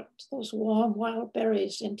I plucked those warm wild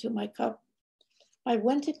berries into my cup. My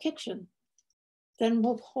winter kitchen then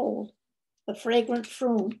will hold the fragrant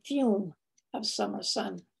fume of summer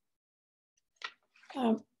sun.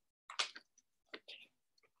 I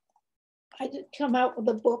did come out with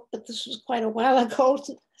a book, but this was quite a while ago,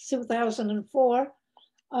 2004.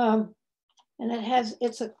 And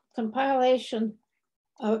it's a compilation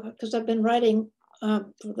of, because I've been writing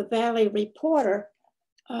for the Valley Reporter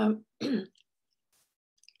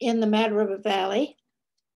in the Mad River Valley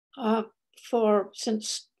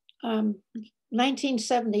since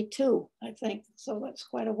 1972, I think. So that's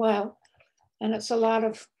quite a while. And it's a lot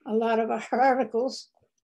of articles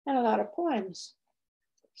and a lot of poems.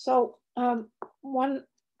 So one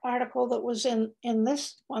article that was in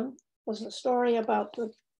this one was a story about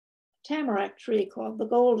the tamarack tree called The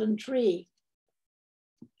Golden Tree.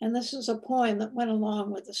 And this is a poem that went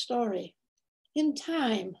along with the story. In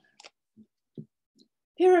time,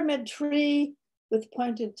 pyramid tree with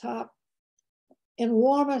pointed top, in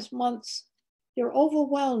warmest months, you're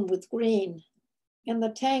overwhelmed with green in the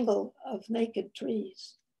tangle of naked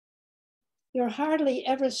trees. You're hardly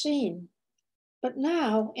ever seen, but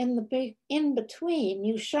now in the big in-between,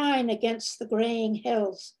 you shine against the graying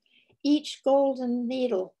hills. Each golden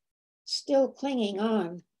needle still clinging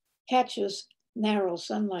on catches narrow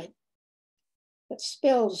sunlight that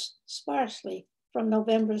spills sparsely from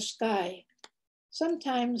November's sky.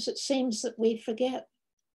 Sometimes it seems that we forget,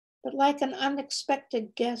 but like an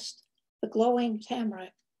unexpected guest, the glowing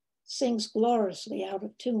tamarack sings gloriously out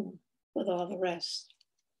of tune with all the rest.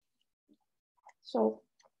 So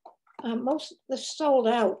most of this sold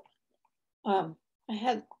out. I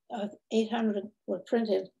had 800 were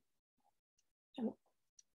printed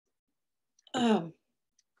by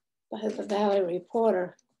the Valley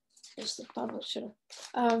Reporter, is the publisher.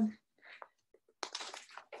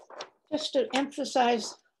 Just to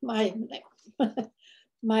emphasize my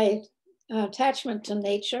attachment to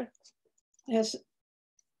nature, as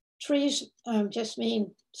trees just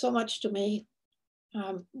mean so much to me.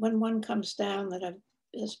 When one comes down that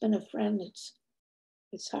has been a friend,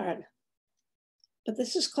 it's hard. But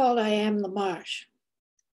this is called I Am the Marsh,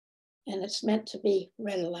 and it's meant to be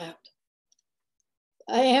read aloud.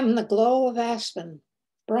 I am the glow of aspen,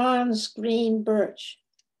 bronze green birch,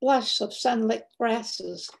 blush of sunlit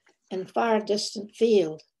grasses and far distant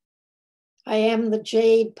field. I am the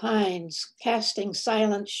jade pines, casting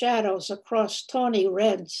silent shadows across tawny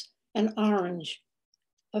reds and orange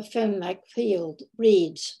of fen-like field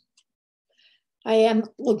reeds. I am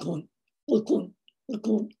lagoon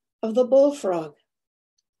of the bullfrog.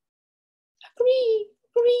 Agree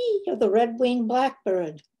of the red-winged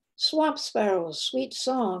blackbird, swamp sparrow's sweet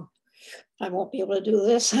song. I won't be able to do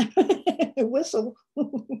this. Whistle.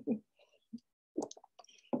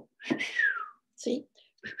 See?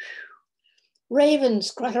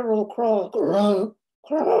 Ravens guttural crawl. Craw,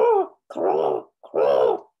 craw, craw,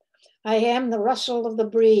 craw. I am the rustle of the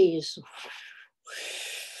breeze.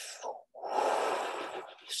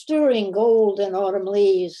 stirring gold in autumn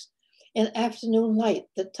leaves, in afternoon light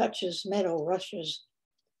that touches meadow rushes.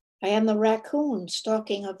 I am the raccoon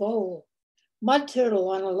stalking a vole, mud turtle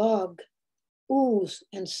on a log, ooze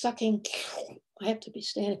and sucking, I have to be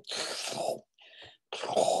standing,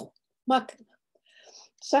 muck,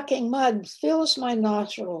 sucking mud fills my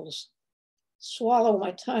nostrils, swallow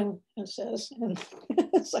my tongue, it says, and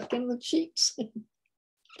suck in the cheeks.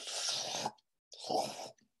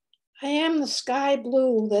 I am the sky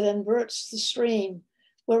blue that inverts the stream,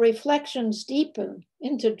 where reflections deepen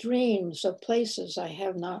into dreams of places I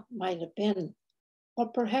have not might have been, or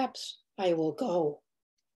perhaps I will go.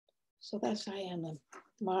 So that's I am the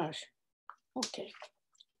marsh. Okay.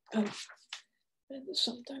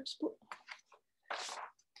 Sometimes put,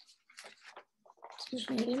 excuse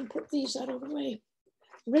me, I didn't put these out of the way.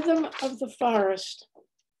 Rhythm of the forest.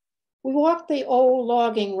 We walk the old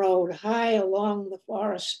logging road high along the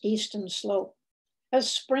forest's eastern slope as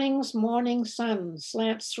spring's morning sun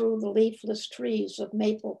slants through the leafless trees of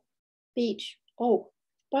maple, beech, oak,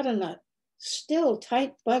 butternut, still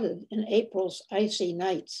tight budded in April's icy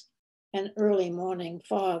nights and early morning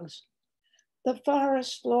fogs. The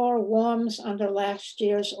forest floor warms under last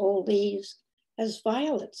year's old leaves as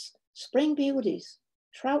violets, spring beauties,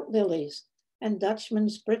 trout lilies, and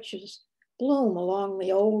Dutchman's breeches bloom along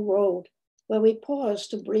the old road where we pause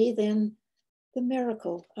to breathe in the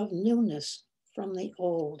miracle of newness from the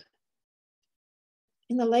old.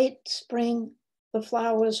 In the late spring, the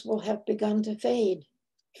flowers will have begun to fade.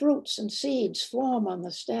 Fruits and seeds form on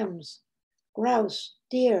the stems. Grouse,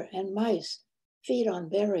 deer, and mice feed on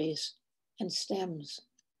berries and stems.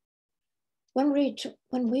 When we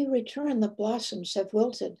return, the blossoms have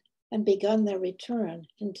wilted and begun their return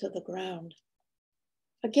into the ground.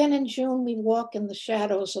 Again in June, we walk in the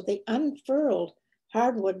shadows of the unfurled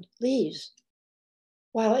hardwood leaves,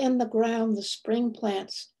 while in the ground the spring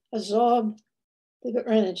plants absorb the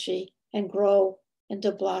energy and grow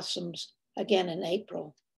into blossoms again in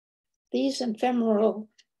April. These ephemeral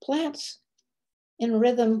plants in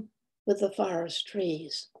rhythm with the forest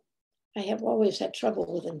trees. I have always had trouble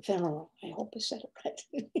with ephemeral. I hope I said it right.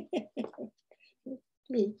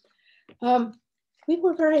 We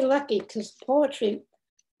were very lucky because poetry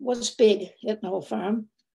was big at Knoll Farm,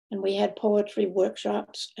 and we had poetry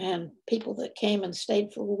workshops and people that came and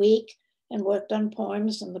stayed for a week and worked on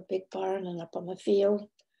poems in the big barn and up on the field.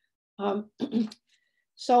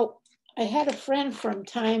 So I had a friend from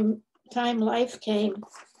Time Life came,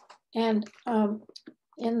 and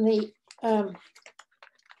in the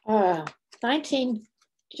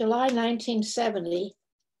July 1970,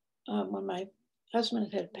 when my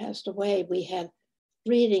husband had passed away, we had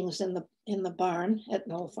readings in the barn at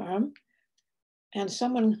Knoll Farm, and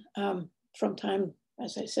someone from Time,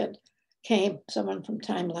 as I said, came, someone from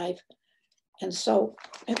Time Life, and so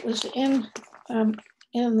it was in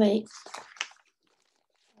the,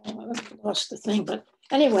 I lost the thing, but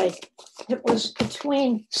anyway, it was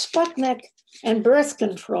between Sputnik and birth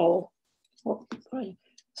control,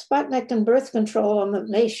 Sputnik and birth control on the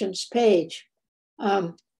Nation's page,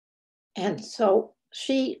 and so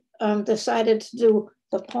she decided to do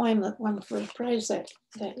the poem that won first prize that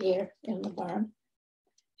year in the barn.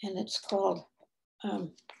 And it's called,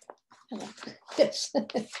 it's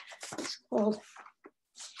called,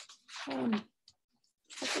 I'm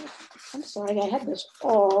sorry, I had this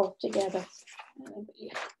all together. I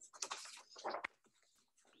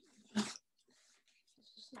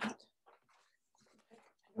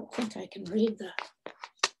don't think I can read that.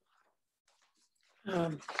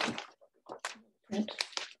 Print.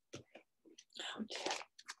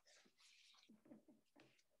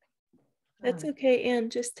 That's okay, Anne.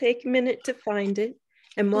 Just take a minute to find it.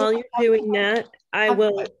 And while you're doing that, I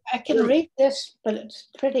can read this, but it's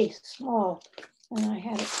pretty small. And I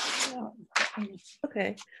had it.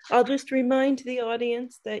 Okay. I'll just remind the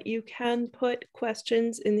audience that you can put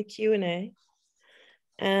questions in the Q&A.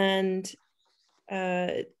 And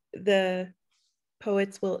the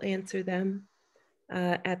poets will answer them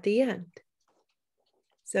at the end.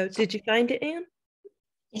 So did you find it, Anne?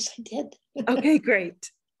 Yes, I did. Okay,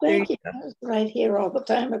 great. Thank you. I was right here all the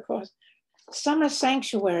time, of course. Summer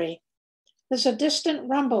sanctuary. There's a distant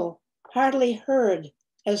rumble, hardly heard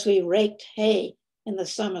as we raked hay in the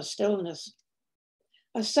summer stillness.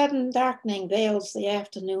 A sudden darkening veils the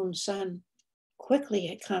afternoon sun. Quickly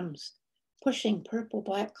it comes, pushing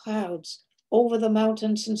purple-black clouds over the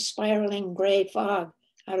mountains and spiraling gray fog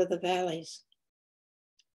out of the valleys.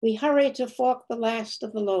 We hurry to fork the last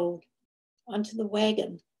of the load onto the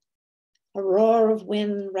wagon. A roar of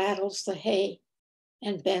wind rattles the hay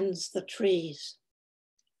and bends the trees.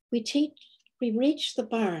 We reach the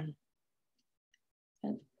barn,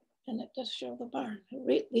 and and it does show the barn.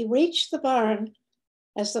 We reach the barn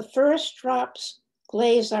as the first drops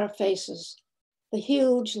glaze our faces. The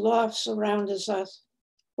huge loft surrounds us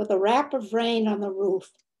with a wrap of rain on the roof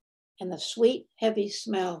and the sweet, heavy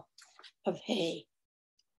smell of hay.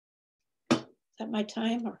 Is that my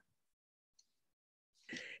time? Or?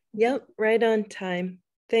 Yep, right on time.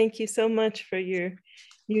 Thank you so much for your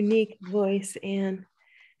unique voice, Anne.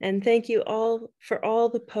 And thank you all for all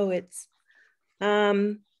the poets.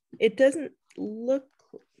 It doesn't look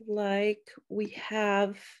like we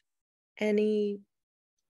have any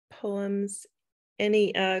poems,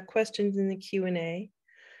 any questions in the Q&A.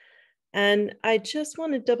 And I just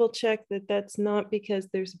want to double check that that's not because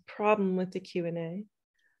there's a problem with the Q&A.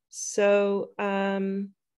 So what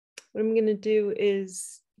I'm going to do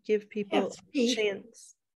is give people a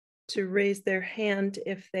chance to raise their hand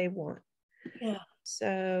if they want. Yeah.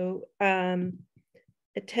 So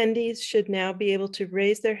attendees should now be able to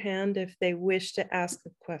raise their hand if they wish to ask a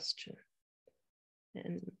question.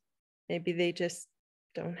 And maybe they just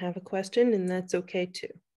don't have a question, and that's okay too.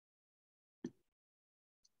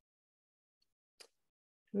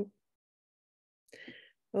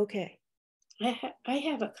 Okay. I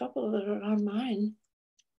have a couple that are on mine.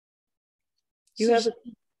 You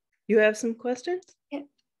have some questions? Yeah.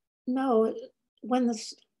 No, when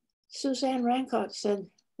Suzanne Rancourt said,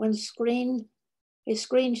 when a screen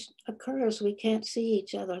occurs, we can't see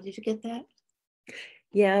each other. Did you get that?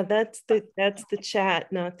 Yeah, that's the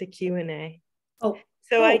chat, not the Q&A. Oh,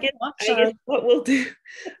 so I guess what we'll do,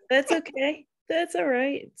 that's okay. That's all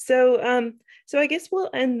right. So so I guess we'll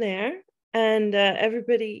end there. And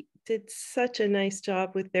everybody did such a nice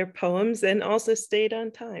job with their poems and also stayed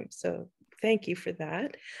on time. So thank you for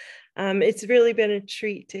that. It's really been a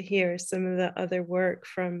treat to hear some of the other work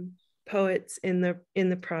from poets in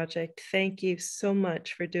the project. Thank you so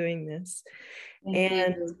much for doing this.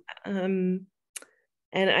 And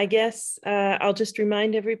I guess I'll just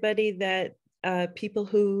remind everybody that people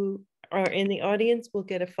who are in the audience will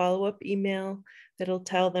get a follow-up email that'll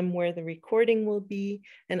tell them where the recording will be,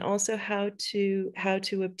 and also how to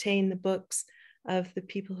obtain the books of the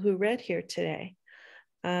people who read here today.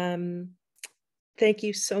 Thank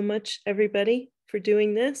you so much, everybody, for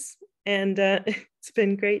doing this. And it's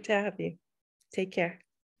been great to have you. Take care.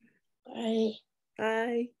 Bye.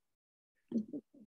 Bye.